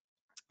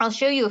 I'll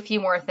show you a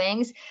few more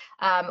things.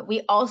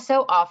 We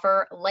also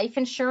offer life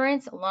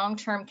insurance,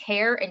 long-term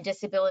care, and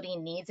disability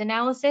needs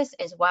analysis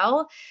as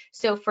well.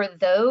 So for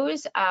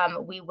those,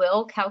 we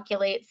will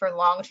calculate for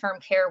long-term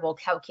care, we'll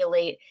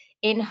calculate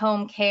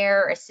in-home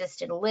care,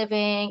 assisted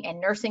living, and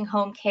nursing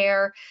home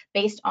care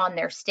based on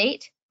their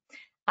state.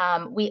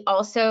 We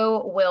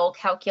also will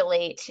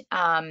calculate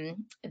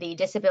the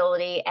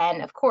disability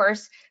and, of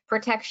course,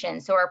 protection.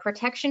 So our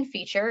protection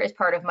feature is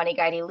part of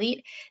MoneyGuide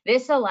Elite.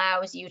 This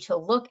allows you to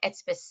look at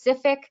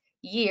specific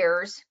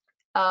years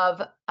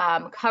of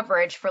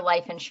coverage for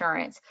life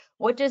insurance.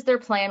 What does their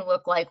plan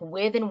look like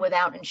with and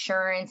without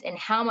insurance, and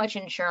how much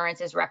insurance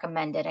is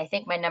recommended? I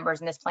think my numbers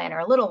in this plan are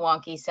a little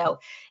wonky, so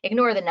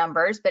ignore the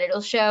numbers, but it'll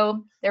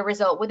show their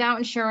result without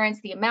insurance,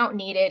 the amount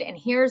needed, and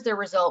here's the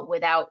result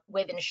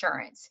with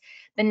insurance.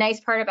 The nice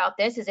part about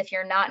this is if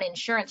you're not an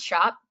insurance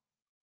shop,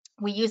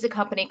 we use a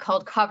company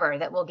called Cover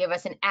that will give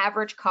us an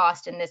average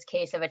cost, in this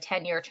case, of a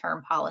 10-year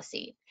term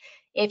policy.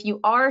 If you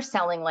are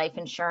selling life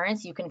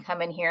insurance, you can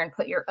come in here and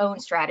put your own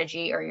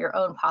strategy or your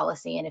own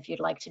policy in if you'd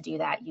like to do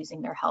that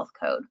using their health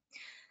code.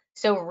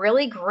 So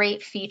really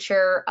great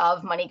feature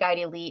of MoneyGuide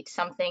Elite,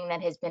 something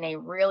that has been a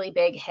really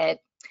big hit.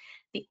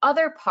 The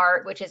other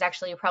part, which is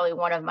actually probably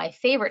one of my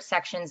favorite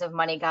sections of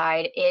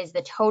MoneyGuide, is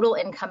the total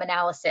income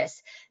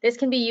analysis. This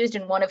can be used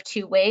in one of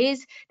 2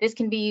 ways. This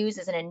can be used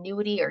as an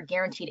annuity or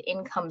guaranteed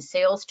income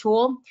sales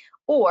tool,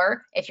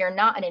 or if you're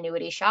not an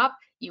annuity shop,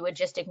 you would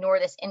just ignore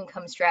this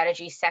income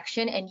strategy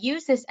section and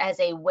use this as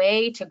a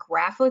way to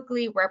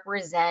graphically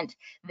represent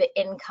the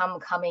income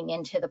coming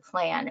into the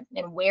plan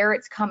and where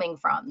it's coming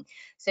from.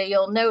 So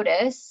you'll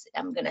notice,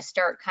 I'm going to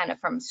start kind of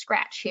from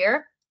scratch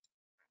here.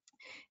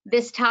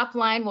 This top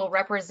line will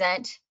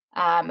represent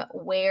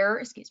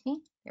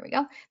here we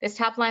go. This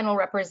top line will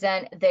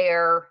represent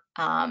their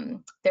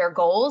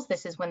goals.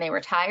 This is when they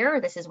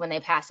retire. This is when they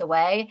pass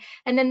away.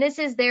 And then this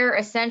is their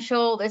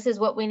essential, this is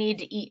what we need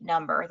to eat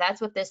number. That's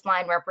what this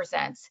line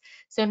represents.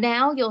 So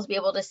now you'll be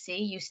able to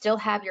see, you still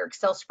have your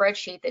Excel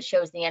spreadsheet that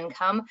shows the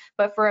income,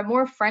 but for a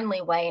more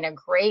friendly way and a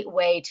great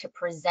way to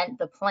present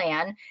the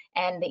plan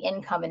and the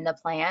income in the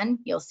plan,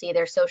 you'll see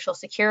their Social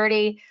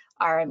Security,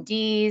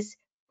 RMDs,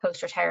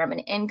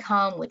 post-retirement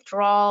income,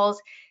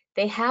 withdrawals.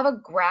 They have a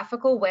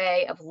graphical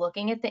way of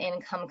looking at the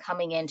income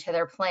coming into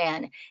their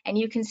plan, and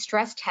you can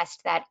stress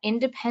test that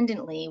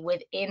independently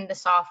within the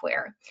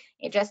software.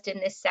 just in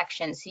this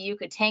section. So you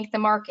could tank the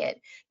market.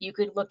 You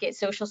could look at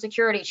Social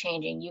Security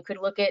changing. You could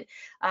look at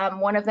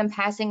one of them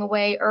passing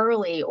away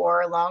early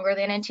or longer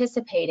than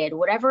anticipated,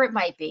 whatever it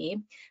might be.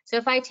 So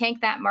if I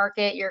tank that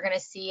market, you're going to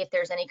see if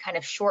there's any kind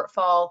of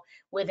shortfall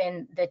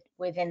within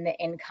the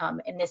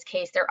income. In this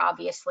case, there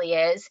obviously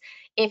is.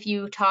 If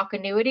you talk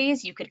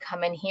annuities, you could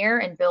come in here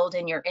and build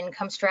in your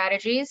income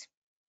strategies.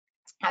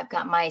 I've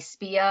got my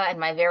SPIA and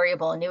my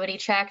variable annuity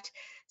checked.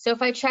 So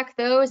if I check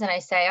those and I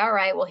say, all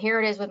right, well, here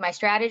it is with my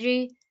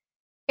strategy,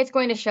 it's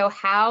going to show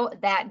how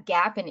that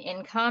gap in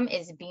income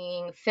is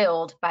being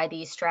filled by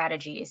these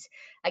strategies.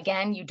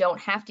 Again, you don't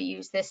have to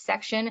use this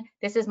section.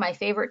 This is my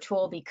favorite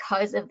tool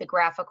because of the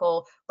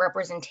graphical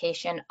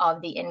representation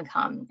of the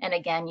income. And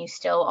again, you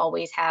still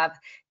always have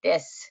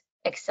this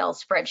Excel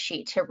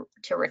spreadsheet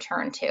to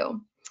return to.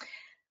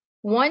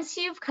 Once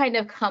you've kind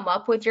of come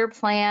up with your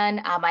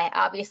plan, I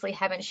obviously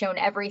haven't shown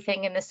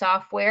everything in the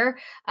software,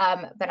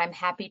 but I'm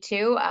happy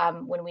to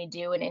when we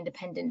do an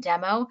independent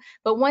demo.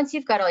 But once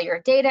you've got all your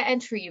data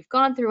entry, you've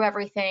gone through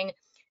everything,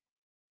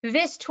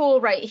 this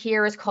tool right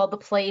here is called the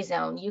Play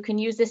Zone. You can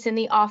use this in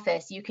the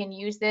office. You can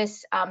use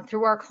this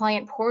through our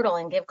client portal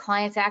and give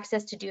clients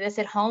access to do this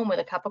at home with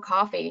a cup of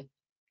coffee.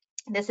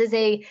 This is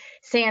a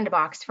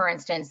sandbox, for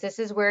instance. This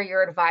is where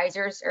your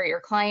advisors or your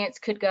clients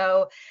could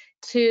go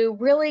to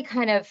really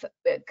kind of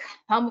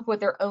come up with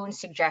their own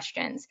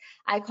suggestions.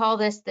 I call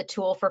this the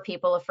tool for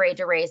people afraid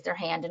to raise their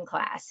hand in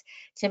class.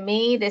 To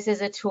me, this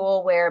is a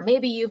tool where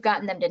maybe you've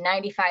gotten them to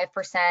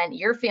 95%,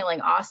 you're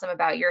feeling awesome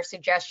about your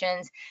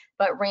suggestions,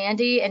 but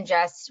Randy and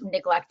Jess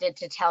neglected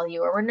to tell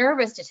you or were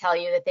nervous to tell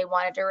you that they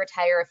wanted to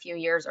retire a few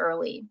years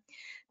early.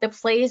 The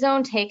Play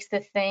Zone takes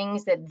the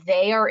things that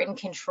they are in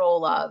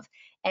control of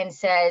and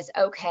says,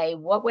 okay,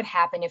 what would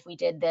happen if we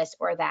did this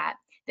or that?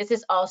 This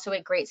is also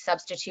a great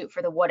substitute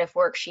for the what if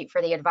worksheet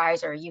for the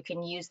advisor. You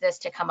can use this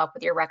to come up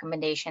with your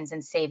recommendations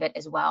and save it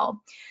as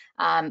well.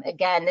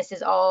 Again, this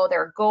is all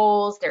their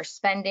goals, their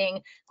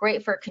spending,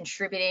 great for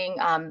contributing,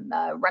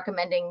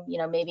 recommending,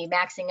 maybe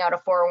maxing out a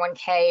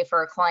 401k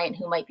for a client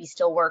who might be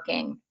still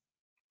working,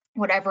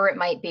 whatever it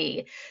might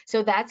be.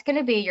 So that's going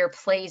to be your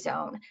Play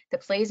Zone. The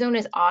Play Zone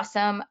is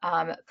awesome.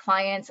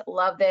 Clients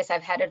love this.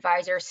 I've had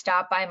advisors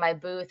stop by my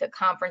booth at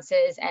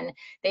conferences and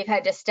they've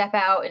had to step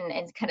out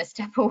and kind of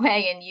step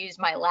away and use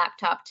my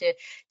laptop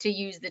to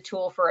use the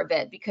tool for a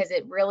bit because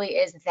it really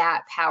is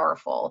that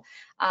powerful.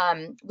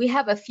 We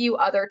have a few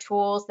other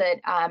tools that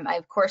I,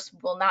 of course,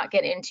 will not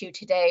get into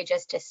today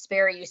just to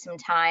spare you some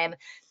time.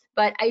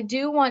 But I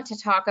do want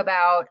to talk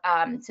about,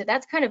 so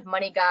that's kind of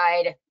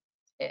MoneyGuide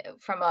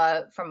from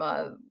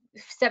a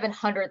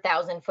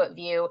 700,000 foot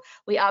view.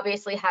 We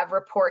obviously have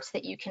reports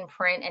that you can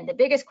print, and the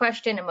biggest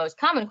question and most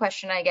common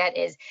question I get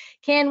is,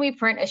 can we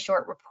print a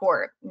short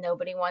report?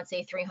 Nobody wants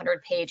a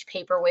 300-page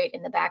paperweight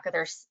in the back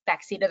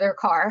seat of their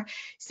car.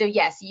 So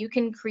yes, you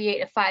can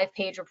create a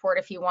 5-page report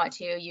if you want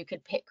to. You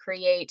could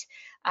create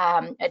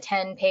a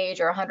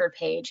 10-page or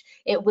 100-page.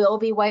 It will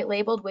be white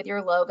labeled with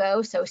your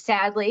logo. So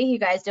sadly, you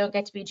guys don't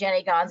get to be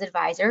Jenny Gahn's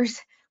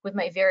advisors with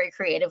my very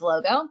creative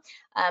logo,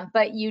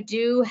 but you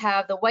do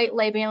have the white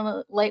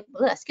labeling. White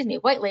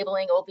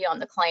labeling. It will be on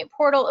the client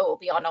portal. It will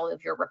be on all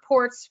of your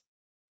reports.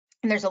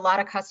 And there's a lot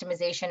of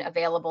customization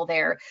available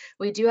there.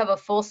 We do have a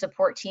full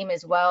support team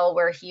as well.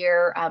 We're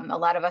here, a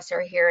lot of us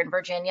are here in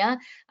Virginia.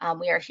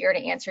 We are here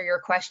to answer your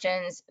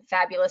questions.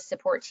 Fabulous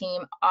support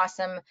team,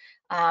 awesome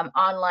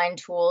online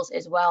tools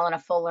as well, and a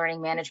full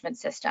learning management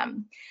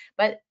system.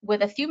 But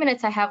with a few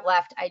minutes I have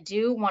left, I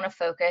do want to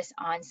focus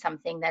on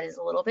something that is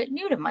a little bit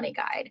new to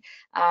MoneyGuide.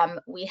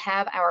 We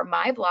have our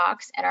My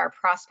Blocks and our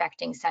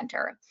Prospecting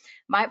Center.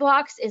 My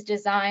Blocks is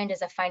designed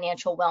as a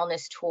financial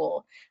wellness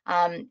tool.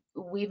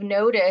 We've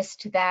noticed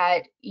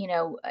that,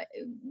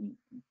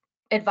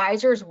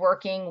 advisors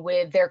working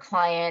with their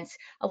clients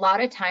a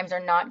lot of times are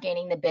not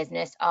gaining the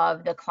business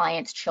of the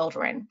client's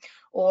children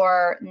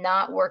or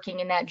not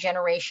working in that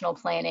generational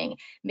planning.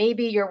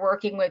 Maybe you're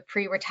working with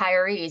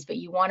pre-retirees, but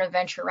you want to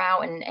venture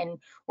out and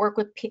work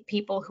with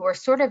people who are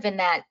sort of in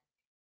that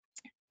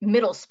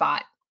middle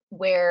spot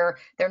where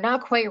they're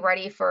not quite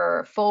ready for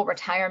a full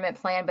retirement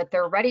plan, but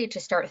they're ready to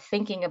start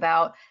thinking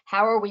about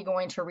how are we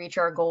going to reach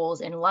our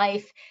goals in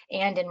life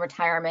and in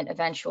retirement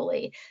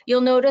eventually. You'll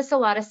notice a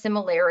lot of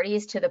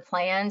similarities to the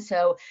plan.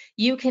 So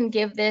you can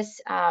give this,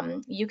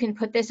 you can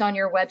put this on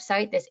your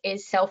website. This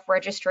is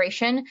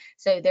self-registration.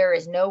 So there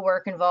is no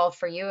work involved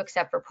for you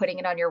except for putting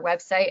it on your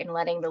website and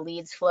letting the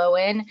leads flow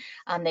in.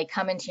 They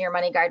come into your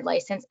MoneyGuide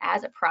license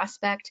as a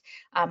prospect.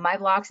 My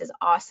Blocks is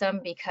awesome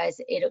because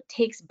it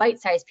takes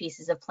bite-sized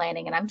pieces of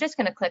planning, and I'm just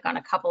going to click on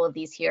a couple of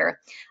these here.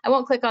 I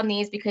won't click on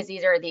these because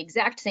these are the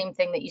exact same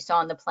thing that you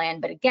saw in the plan,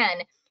 but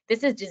again,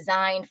 this is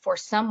designed for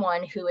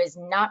someone who is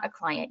not a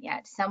client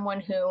yet, someone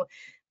who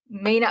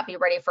may not be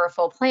ready for a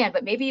full plan,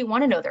 but maybe you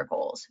want to know their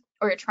goals,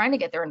 or you're trying to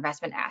get their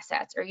investment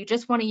assets, or you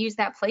just want to use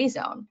that Play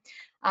Zone.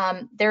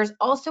 There's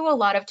also a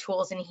lot of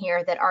tools in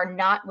here that are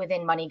not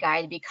within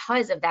MoneyGuide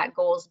because of that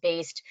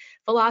goals-based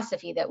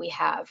philosophy that we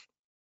have,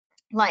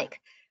 like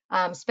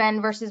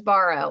spend versus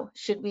borrow.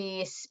 Should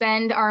we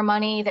spend our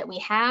money that we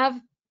have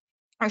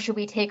or should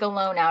we take a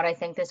loan out? I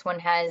think this one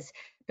has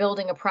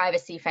building a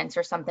privacy fence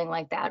or something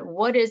like that.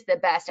 What is the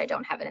best, I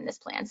don't have it in this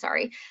plan,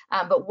 sorry,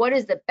 but what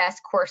is the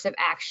best course of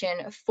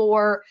action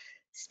for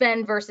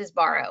spend versus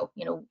borrow?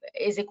 You know,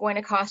 is it going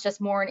to cost us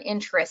more in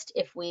interest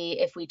if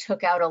we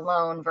took out a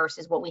loan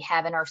versus what we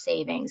have in our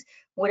savings,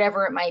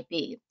 whatever it might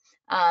be.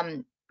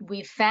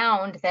 We've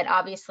found that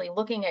obviously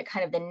looking at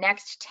kind of the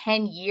next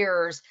 10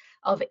 years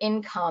of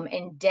income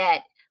and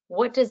debt,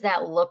 what does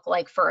that look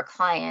like for a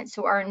client?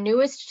 So our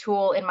newest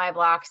tool in my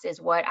blocks is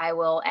what I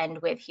will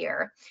end with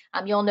here.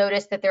 You'll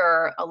notice that there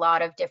are a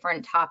lot of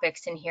different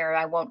topics in here.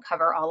 I won't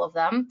cover all of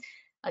them.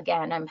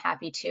 Again, I'm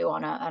happy to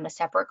on a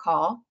separate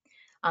call.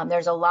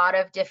 There's a lot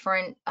of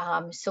different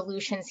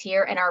solutions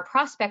here, and our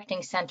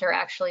prospecting center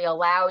actually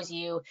allows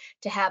you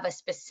to have a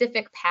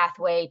specific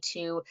pathway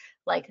to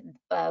like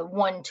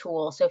one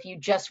tool. So if you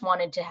just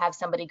wanted to have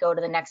somebody go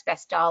to the next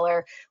best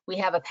dollar, we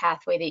have a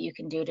pathway that you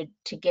can do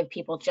to give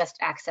people just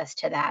access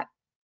to that.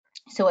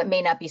 So it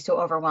may not be so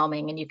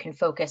overwhelming, and you can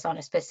focus on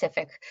a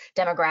specific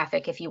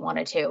demographic if you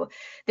wanted to.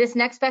 This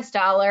next best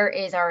dollar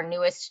is our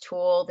newest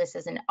tool. This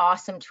is an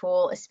awesome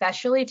tool,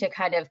 especially to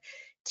kind of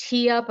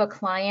tee up a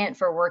client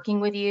for working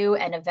with you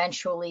and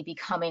eventually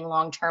becoming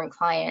long-term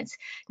clients.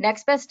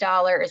 Next best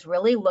dollar is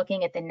really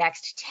looking at the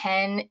next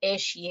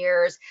 10-ish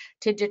years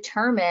to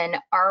determine,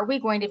 are we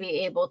going to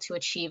be able to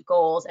achieve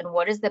goals, and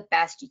what is the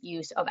best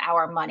use of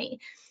our money?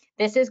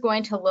 This is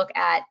going to look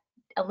at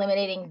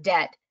eliminating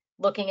debt,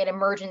 looking at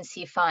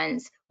emergency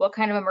funds. What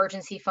kind of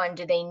emergency fund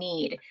do they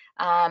need?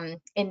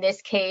 In this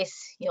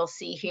case, you'll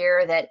see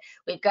here that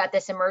we've got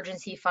this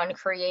emergency fund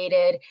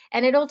created,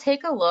 and it'll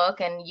take a look,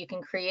 and you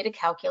can create a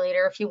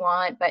calculator if you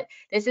want, but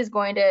this is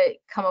going to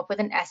come up with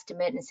an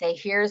estimate and say,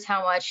 here's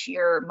how much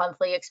your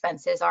monthly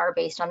expenses are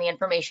based on the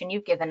information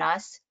you've given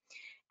us.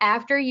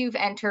 After you've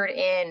entered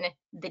in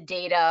the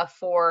data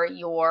for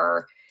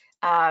your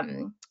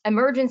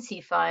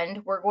emergency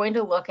fund, we're going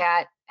to look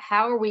at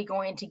how are we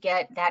going to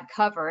get that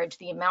coverage,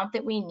 the amount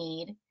that we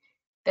need,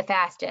 the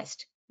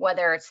fastest,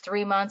 whether it's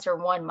 3 months or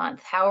 1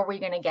 month. How are we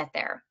going to get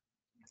there?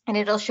 And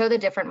it'll show the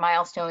different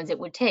milestones it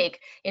would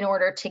take in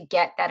order to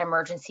get that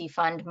emergency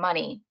fund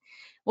money.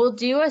 We'll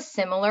do a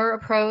similar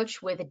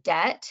approach with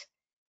debt,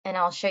 and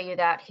I'll show you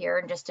that here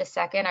in just a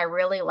second. I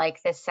really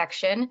like this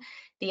section,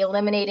 the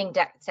eliminating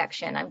debt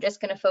section. I'm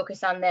just going to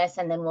focus on this,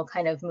 and then we'll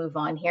kind of move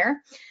on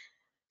here.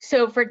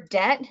 So for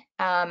debt,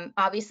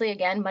 obviously,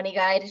 again,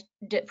 MoneyGuide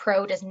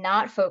Pro does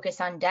not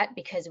focus on debt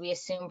because we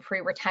assume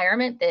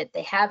pre-retirement that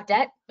they have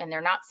debt and they're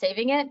not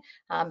saving it.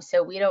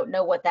 So we don't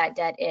know what that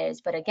debt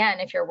is. But again,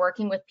 if you're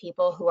working with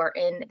people who are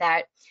in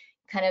that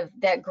kind of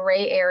that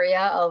gray area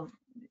of,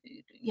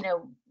 you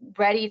know,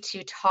 ready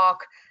to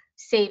talk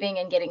saving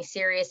and getting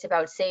serious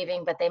about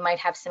saving, but they might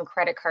have some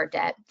credit card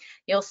debt.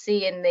 You'll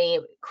see in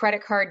the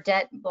credit card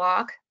debt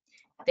block,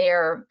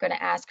 they're going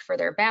to ask for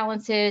their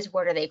balances.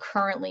 What are they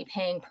currently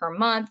paying per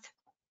month?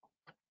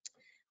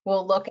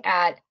 We'll look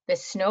at the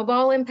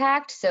snowball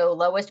impact, so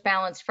lowest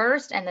balance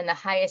first and then the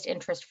highest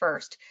interest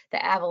first.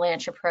 The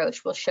avalanche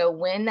approach will show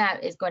when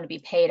that is going to be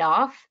paid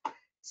off.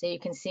 So you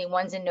can see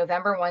one's in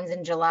November, one's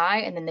in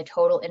July, and then the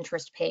total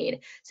interest paid,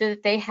 so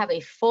that they have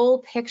a full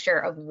picture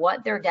of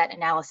what their debt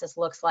analysis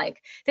looks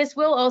like. This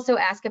will also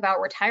ask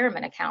about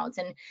retirement accounts,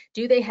 and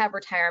do they have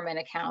retirement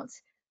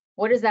accounts?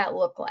 What does that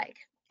look like?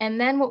 And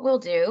then what we'll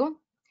do,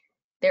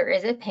 there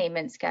is a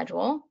payment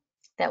schedule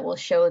that will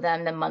show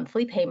them the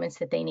monthly payments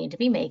that they need to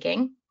be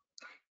making.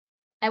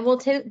 And we'll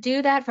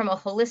do that from a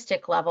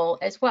holistic level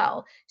as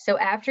well. So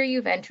after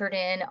you've entered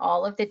in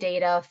all of the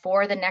data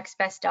for the next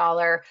best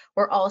dollar,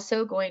 we're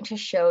also going to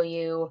show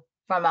you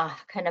from a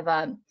kind of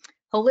a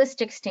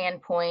holistic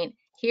standpoint,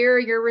 here are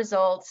your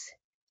results.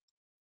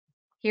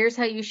 Here's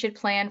how you should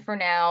plan for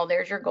now.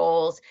 There's your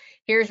goals.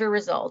 Here's your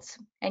results.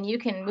 And you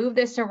can move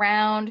this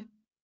around.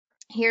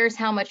 Here's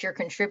how much you're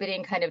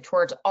contributing kind of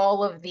towards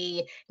all of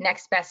the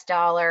next best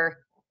dollar.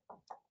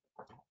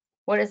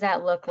 What does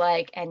that look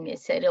like? And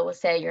it'll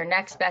say your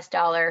next best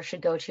dollar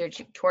should go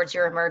towards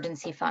your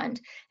emergency fund.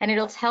 And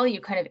it'll tell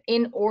you kind of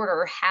in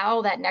order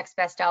how that next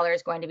best dollar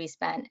is going to be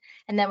spent.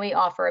 And then we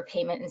offer a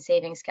payment and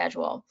saving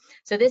schedule.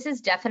 So this is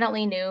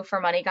definitely new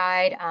for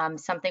MoneyGuide,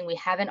 something we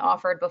haven't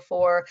offered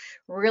before.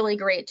 Really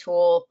great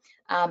tool.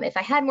 If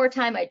I had more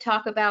time, I'd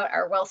talk about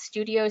our Wealth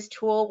Studios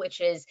tool, which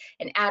is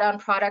an add-on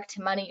product to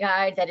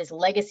MoneyGuide that is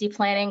legacy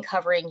planning,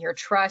 covering your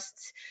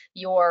trusts,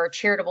 your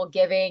charitable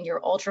giving,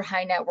 your ultra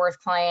high net worth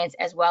clients,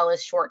 as well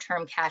as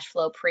short-term cash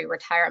flow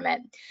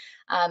pre-retirement.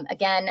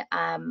 Again,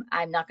 I'm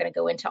not going to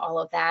go into all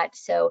of that.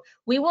 So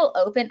we will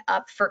open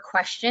up for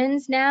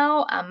questions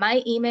now.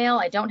 My email,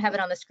 I don't have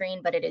it on the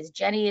screen, but it is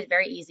Jenny, it's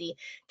very easy,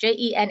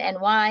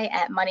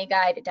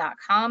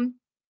 JENNY@moneyguide.com.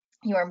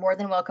 You are more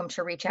than welcome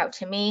to reach out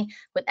to me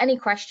with any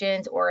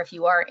questions, or if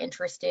you are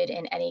interested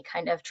in any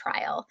kind of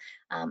trial.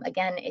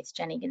 Again, it's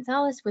Jenny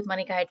Gonzalez with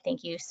MoneyGuide.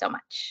 Thank you so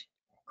much.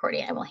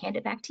 Courtney, I will hand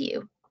it back to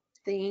you.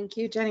 Thank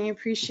you, Jenny.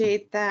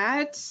 Appreciate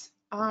that.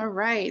 All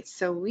right,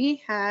 so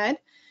we had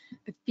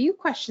a few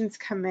questions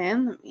come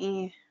in. Let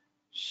me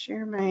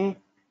share my,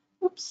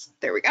 oops,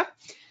 there we go.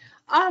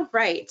 All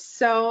right,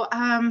 so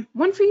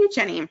one for you,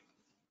 Jenny.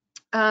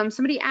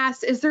 Somebody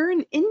asked, is there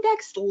an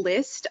indexed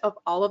list of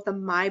all of the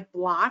My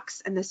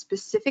blocks and the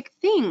specific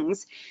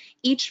things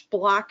each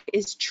block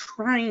is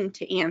trying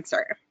to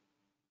answer?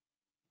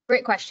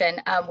 Great question.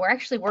 We're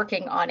actually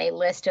working on a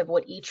list of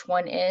what each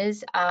one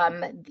is.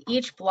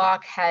 Each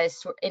block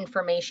has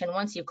information.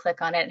 Once you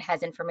click on it, it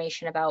has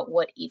information about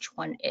what each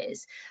one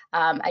is.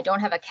 I don't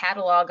have a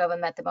catalog of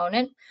them at the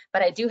moment,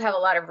 but I do have a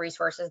lot of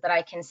resources that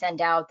I can send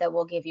out that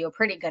will give you a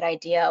pretty good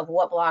idea of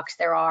what blocks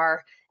there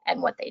are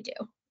and what they do.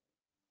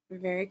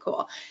 Very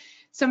cool.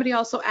 Somebody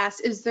also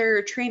asked, is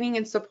there training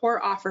and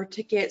support offered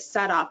to get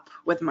set up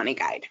with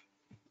MoneyGuide?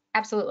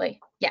 Absolutely,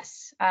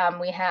 yes.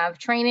 We have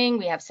training,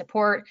 we have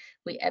support.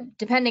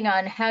 Depending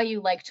on how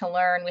you like to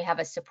learn, we have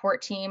a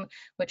support team,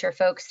 which are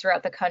folks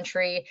throughout the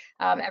country.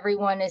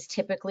 Everyone is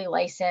typically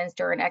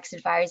licensed or an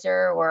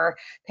ex-advisor or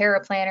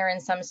paraplanner in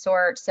some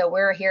sort. So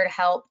we're here to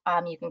help.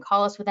 You can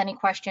call us with any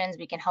questions.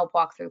 We can help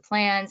walk through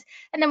plans.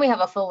 And then we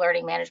have a full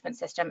learning management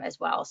system as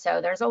well.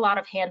 So there's a lot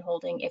of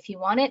hand-holding if you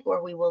want it,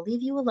 or we will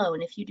leave you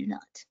alone if you do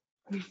not.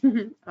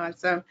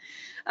 Awesome.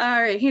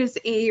 All right, here's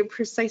a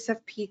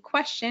PreciseFP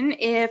question.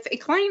 If a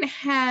client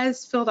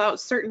has filled out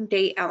certain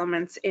data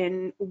elements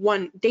in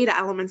one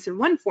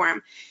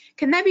form,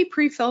 can that be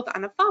pre-filled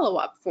on a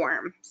follow-up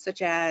form,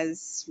 such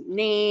as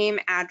name,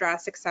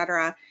 address,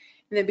 etc.,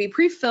 and then be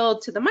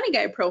pre-filled to the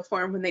MoneyGuide Pro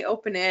form when they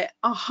open it?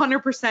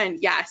 100%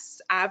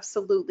 yes,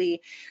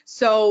 absolutely.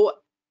 So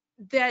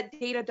that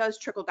data does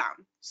trickle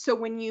down. So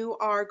when you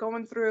are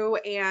going through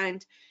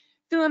and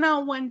filling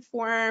out one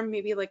form,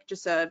 maybe like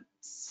just a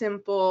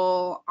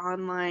simple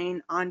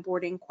online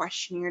onboarding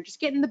questionnaire,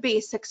 just getting the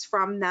basics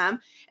from them,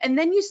 and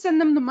then you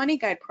send them the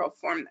MoneyGuide Pro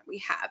form that we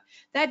have.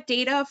 That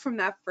data from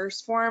that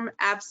first form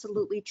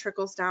absolutely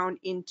trickles down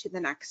into the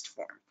next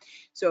form.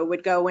 So it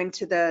would go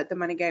into the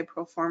MoneyGuide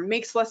Pro form.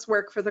 Makes less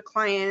work for the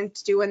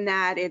client doing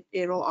that.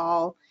 It'll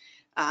all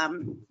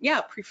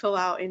pre-fill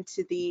out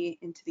into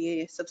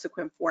the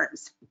subsequent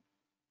forms.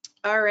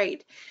 All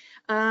right,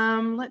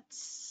 let's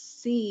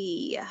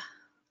see.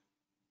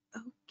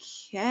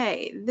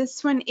 Okay,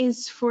 this one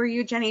is for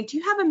you, Jenny. Do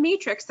you have a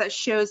matrix that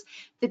shows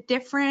the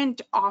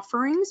different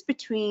offerings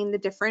between the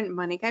different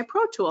MoneyGuide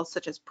Pro tools,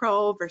 such as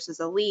Pro versus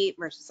Elite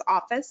versus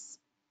Office?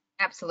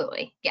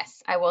 Absolutely,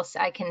 yes.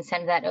 I can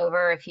send that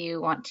over if you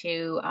want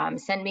to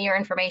send me your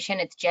information.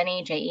 It's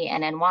Jenny, Jenny,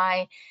 at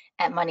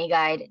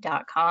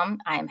moneyguide.com.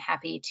 I'm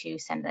happy to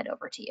send that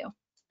over to you.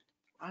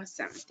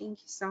 Awesome, thank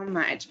you so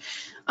much.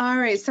 All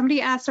right,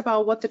 somebody asked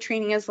about what the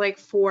training is like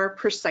for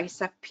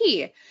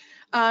PreciseFP.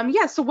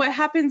 So what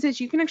happens is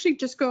you can actually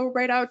just go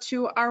right out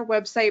to our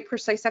website,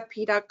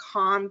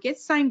 PreciseFP.com, get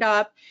signed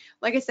up.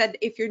 Like I said,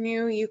 if you're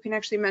new, you can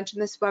actually mention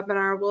this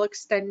webinar. We'll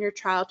extend your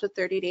trial to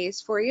 30 days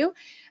for you.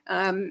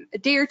 A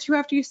day or two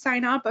after you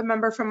sign up, a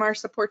member from our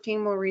support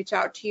team will reach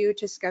out to you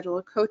to schedule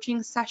a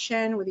coaching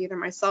session with either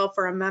myself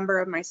or a member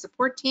of my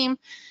support team.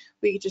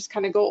 We just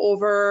kind of go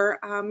over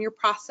your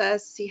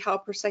process, see how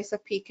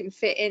PreciseFP can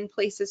fit in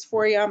places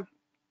for you,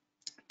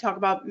 talk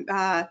about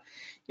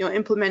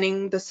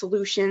implementing the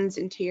solutions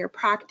into your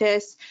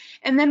practice,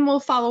 and then we'll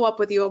follow up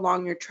with you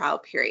along your trial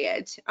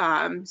period.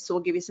 So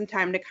we'll give you some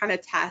time to kind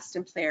of test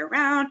and play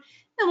around.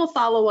 Then we'll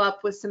follow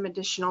up with some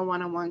additional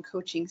one-on-one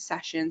coaching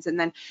sessions, and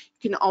then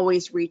you can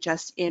always reach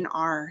us in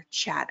our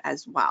chat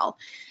as well.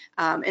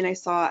 And I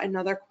saw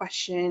another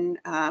question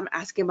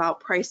asking about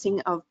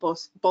pricing of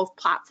both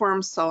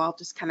platforms, so I'll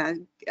just kind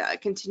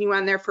of continue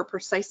on there. For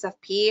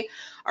PreciseFP,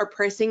 our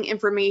pricing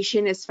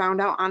information is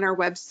found out on our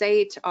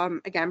website,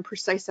 again,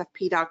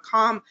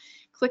 PreciseFP.com.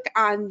 Click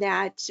on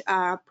that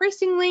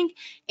pricing link,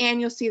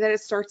 and you'll see that it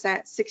starts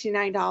at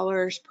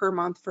 $69 per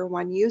month for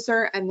one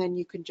user, and then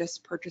you can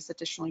just purchase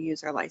additional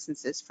user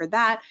licenses for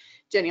that.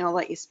 Jenny, I'll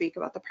let you speak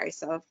about the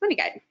price of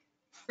MoneyGuide.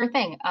 Sure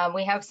thing.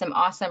 We have some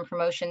awesome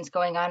promotions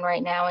going on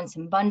right now and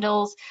some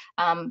bundles,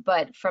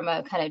 but from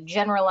a kind of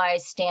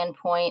generalized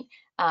standpoint,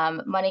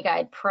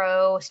 MoneyGuide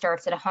Pro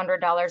starts at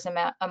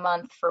 $100 a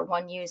month for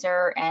one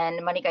user, and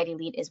MoneyGuide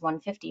Elite is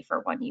 $150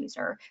 for one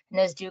user. And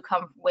those do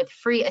come with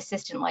free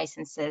assistant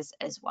licenses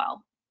as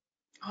well.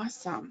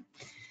 Awesome.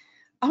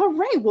 All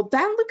right, well,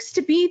 that looks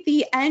to be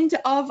the end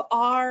of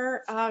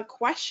our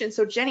questions.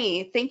 So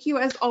Jenny, thank you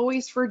as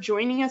always for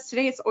joining us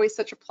today. It's always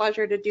such a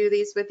pleasure to do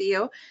these with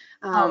you.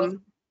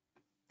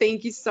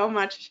 Thank you so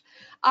much.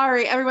 All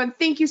right, everyone,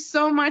 thank you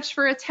so much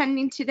for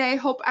attending today.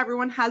 Hope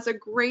everyone has a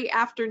great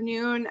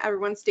afternoon.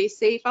 Everyone stay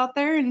safe out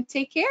there and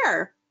take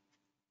care.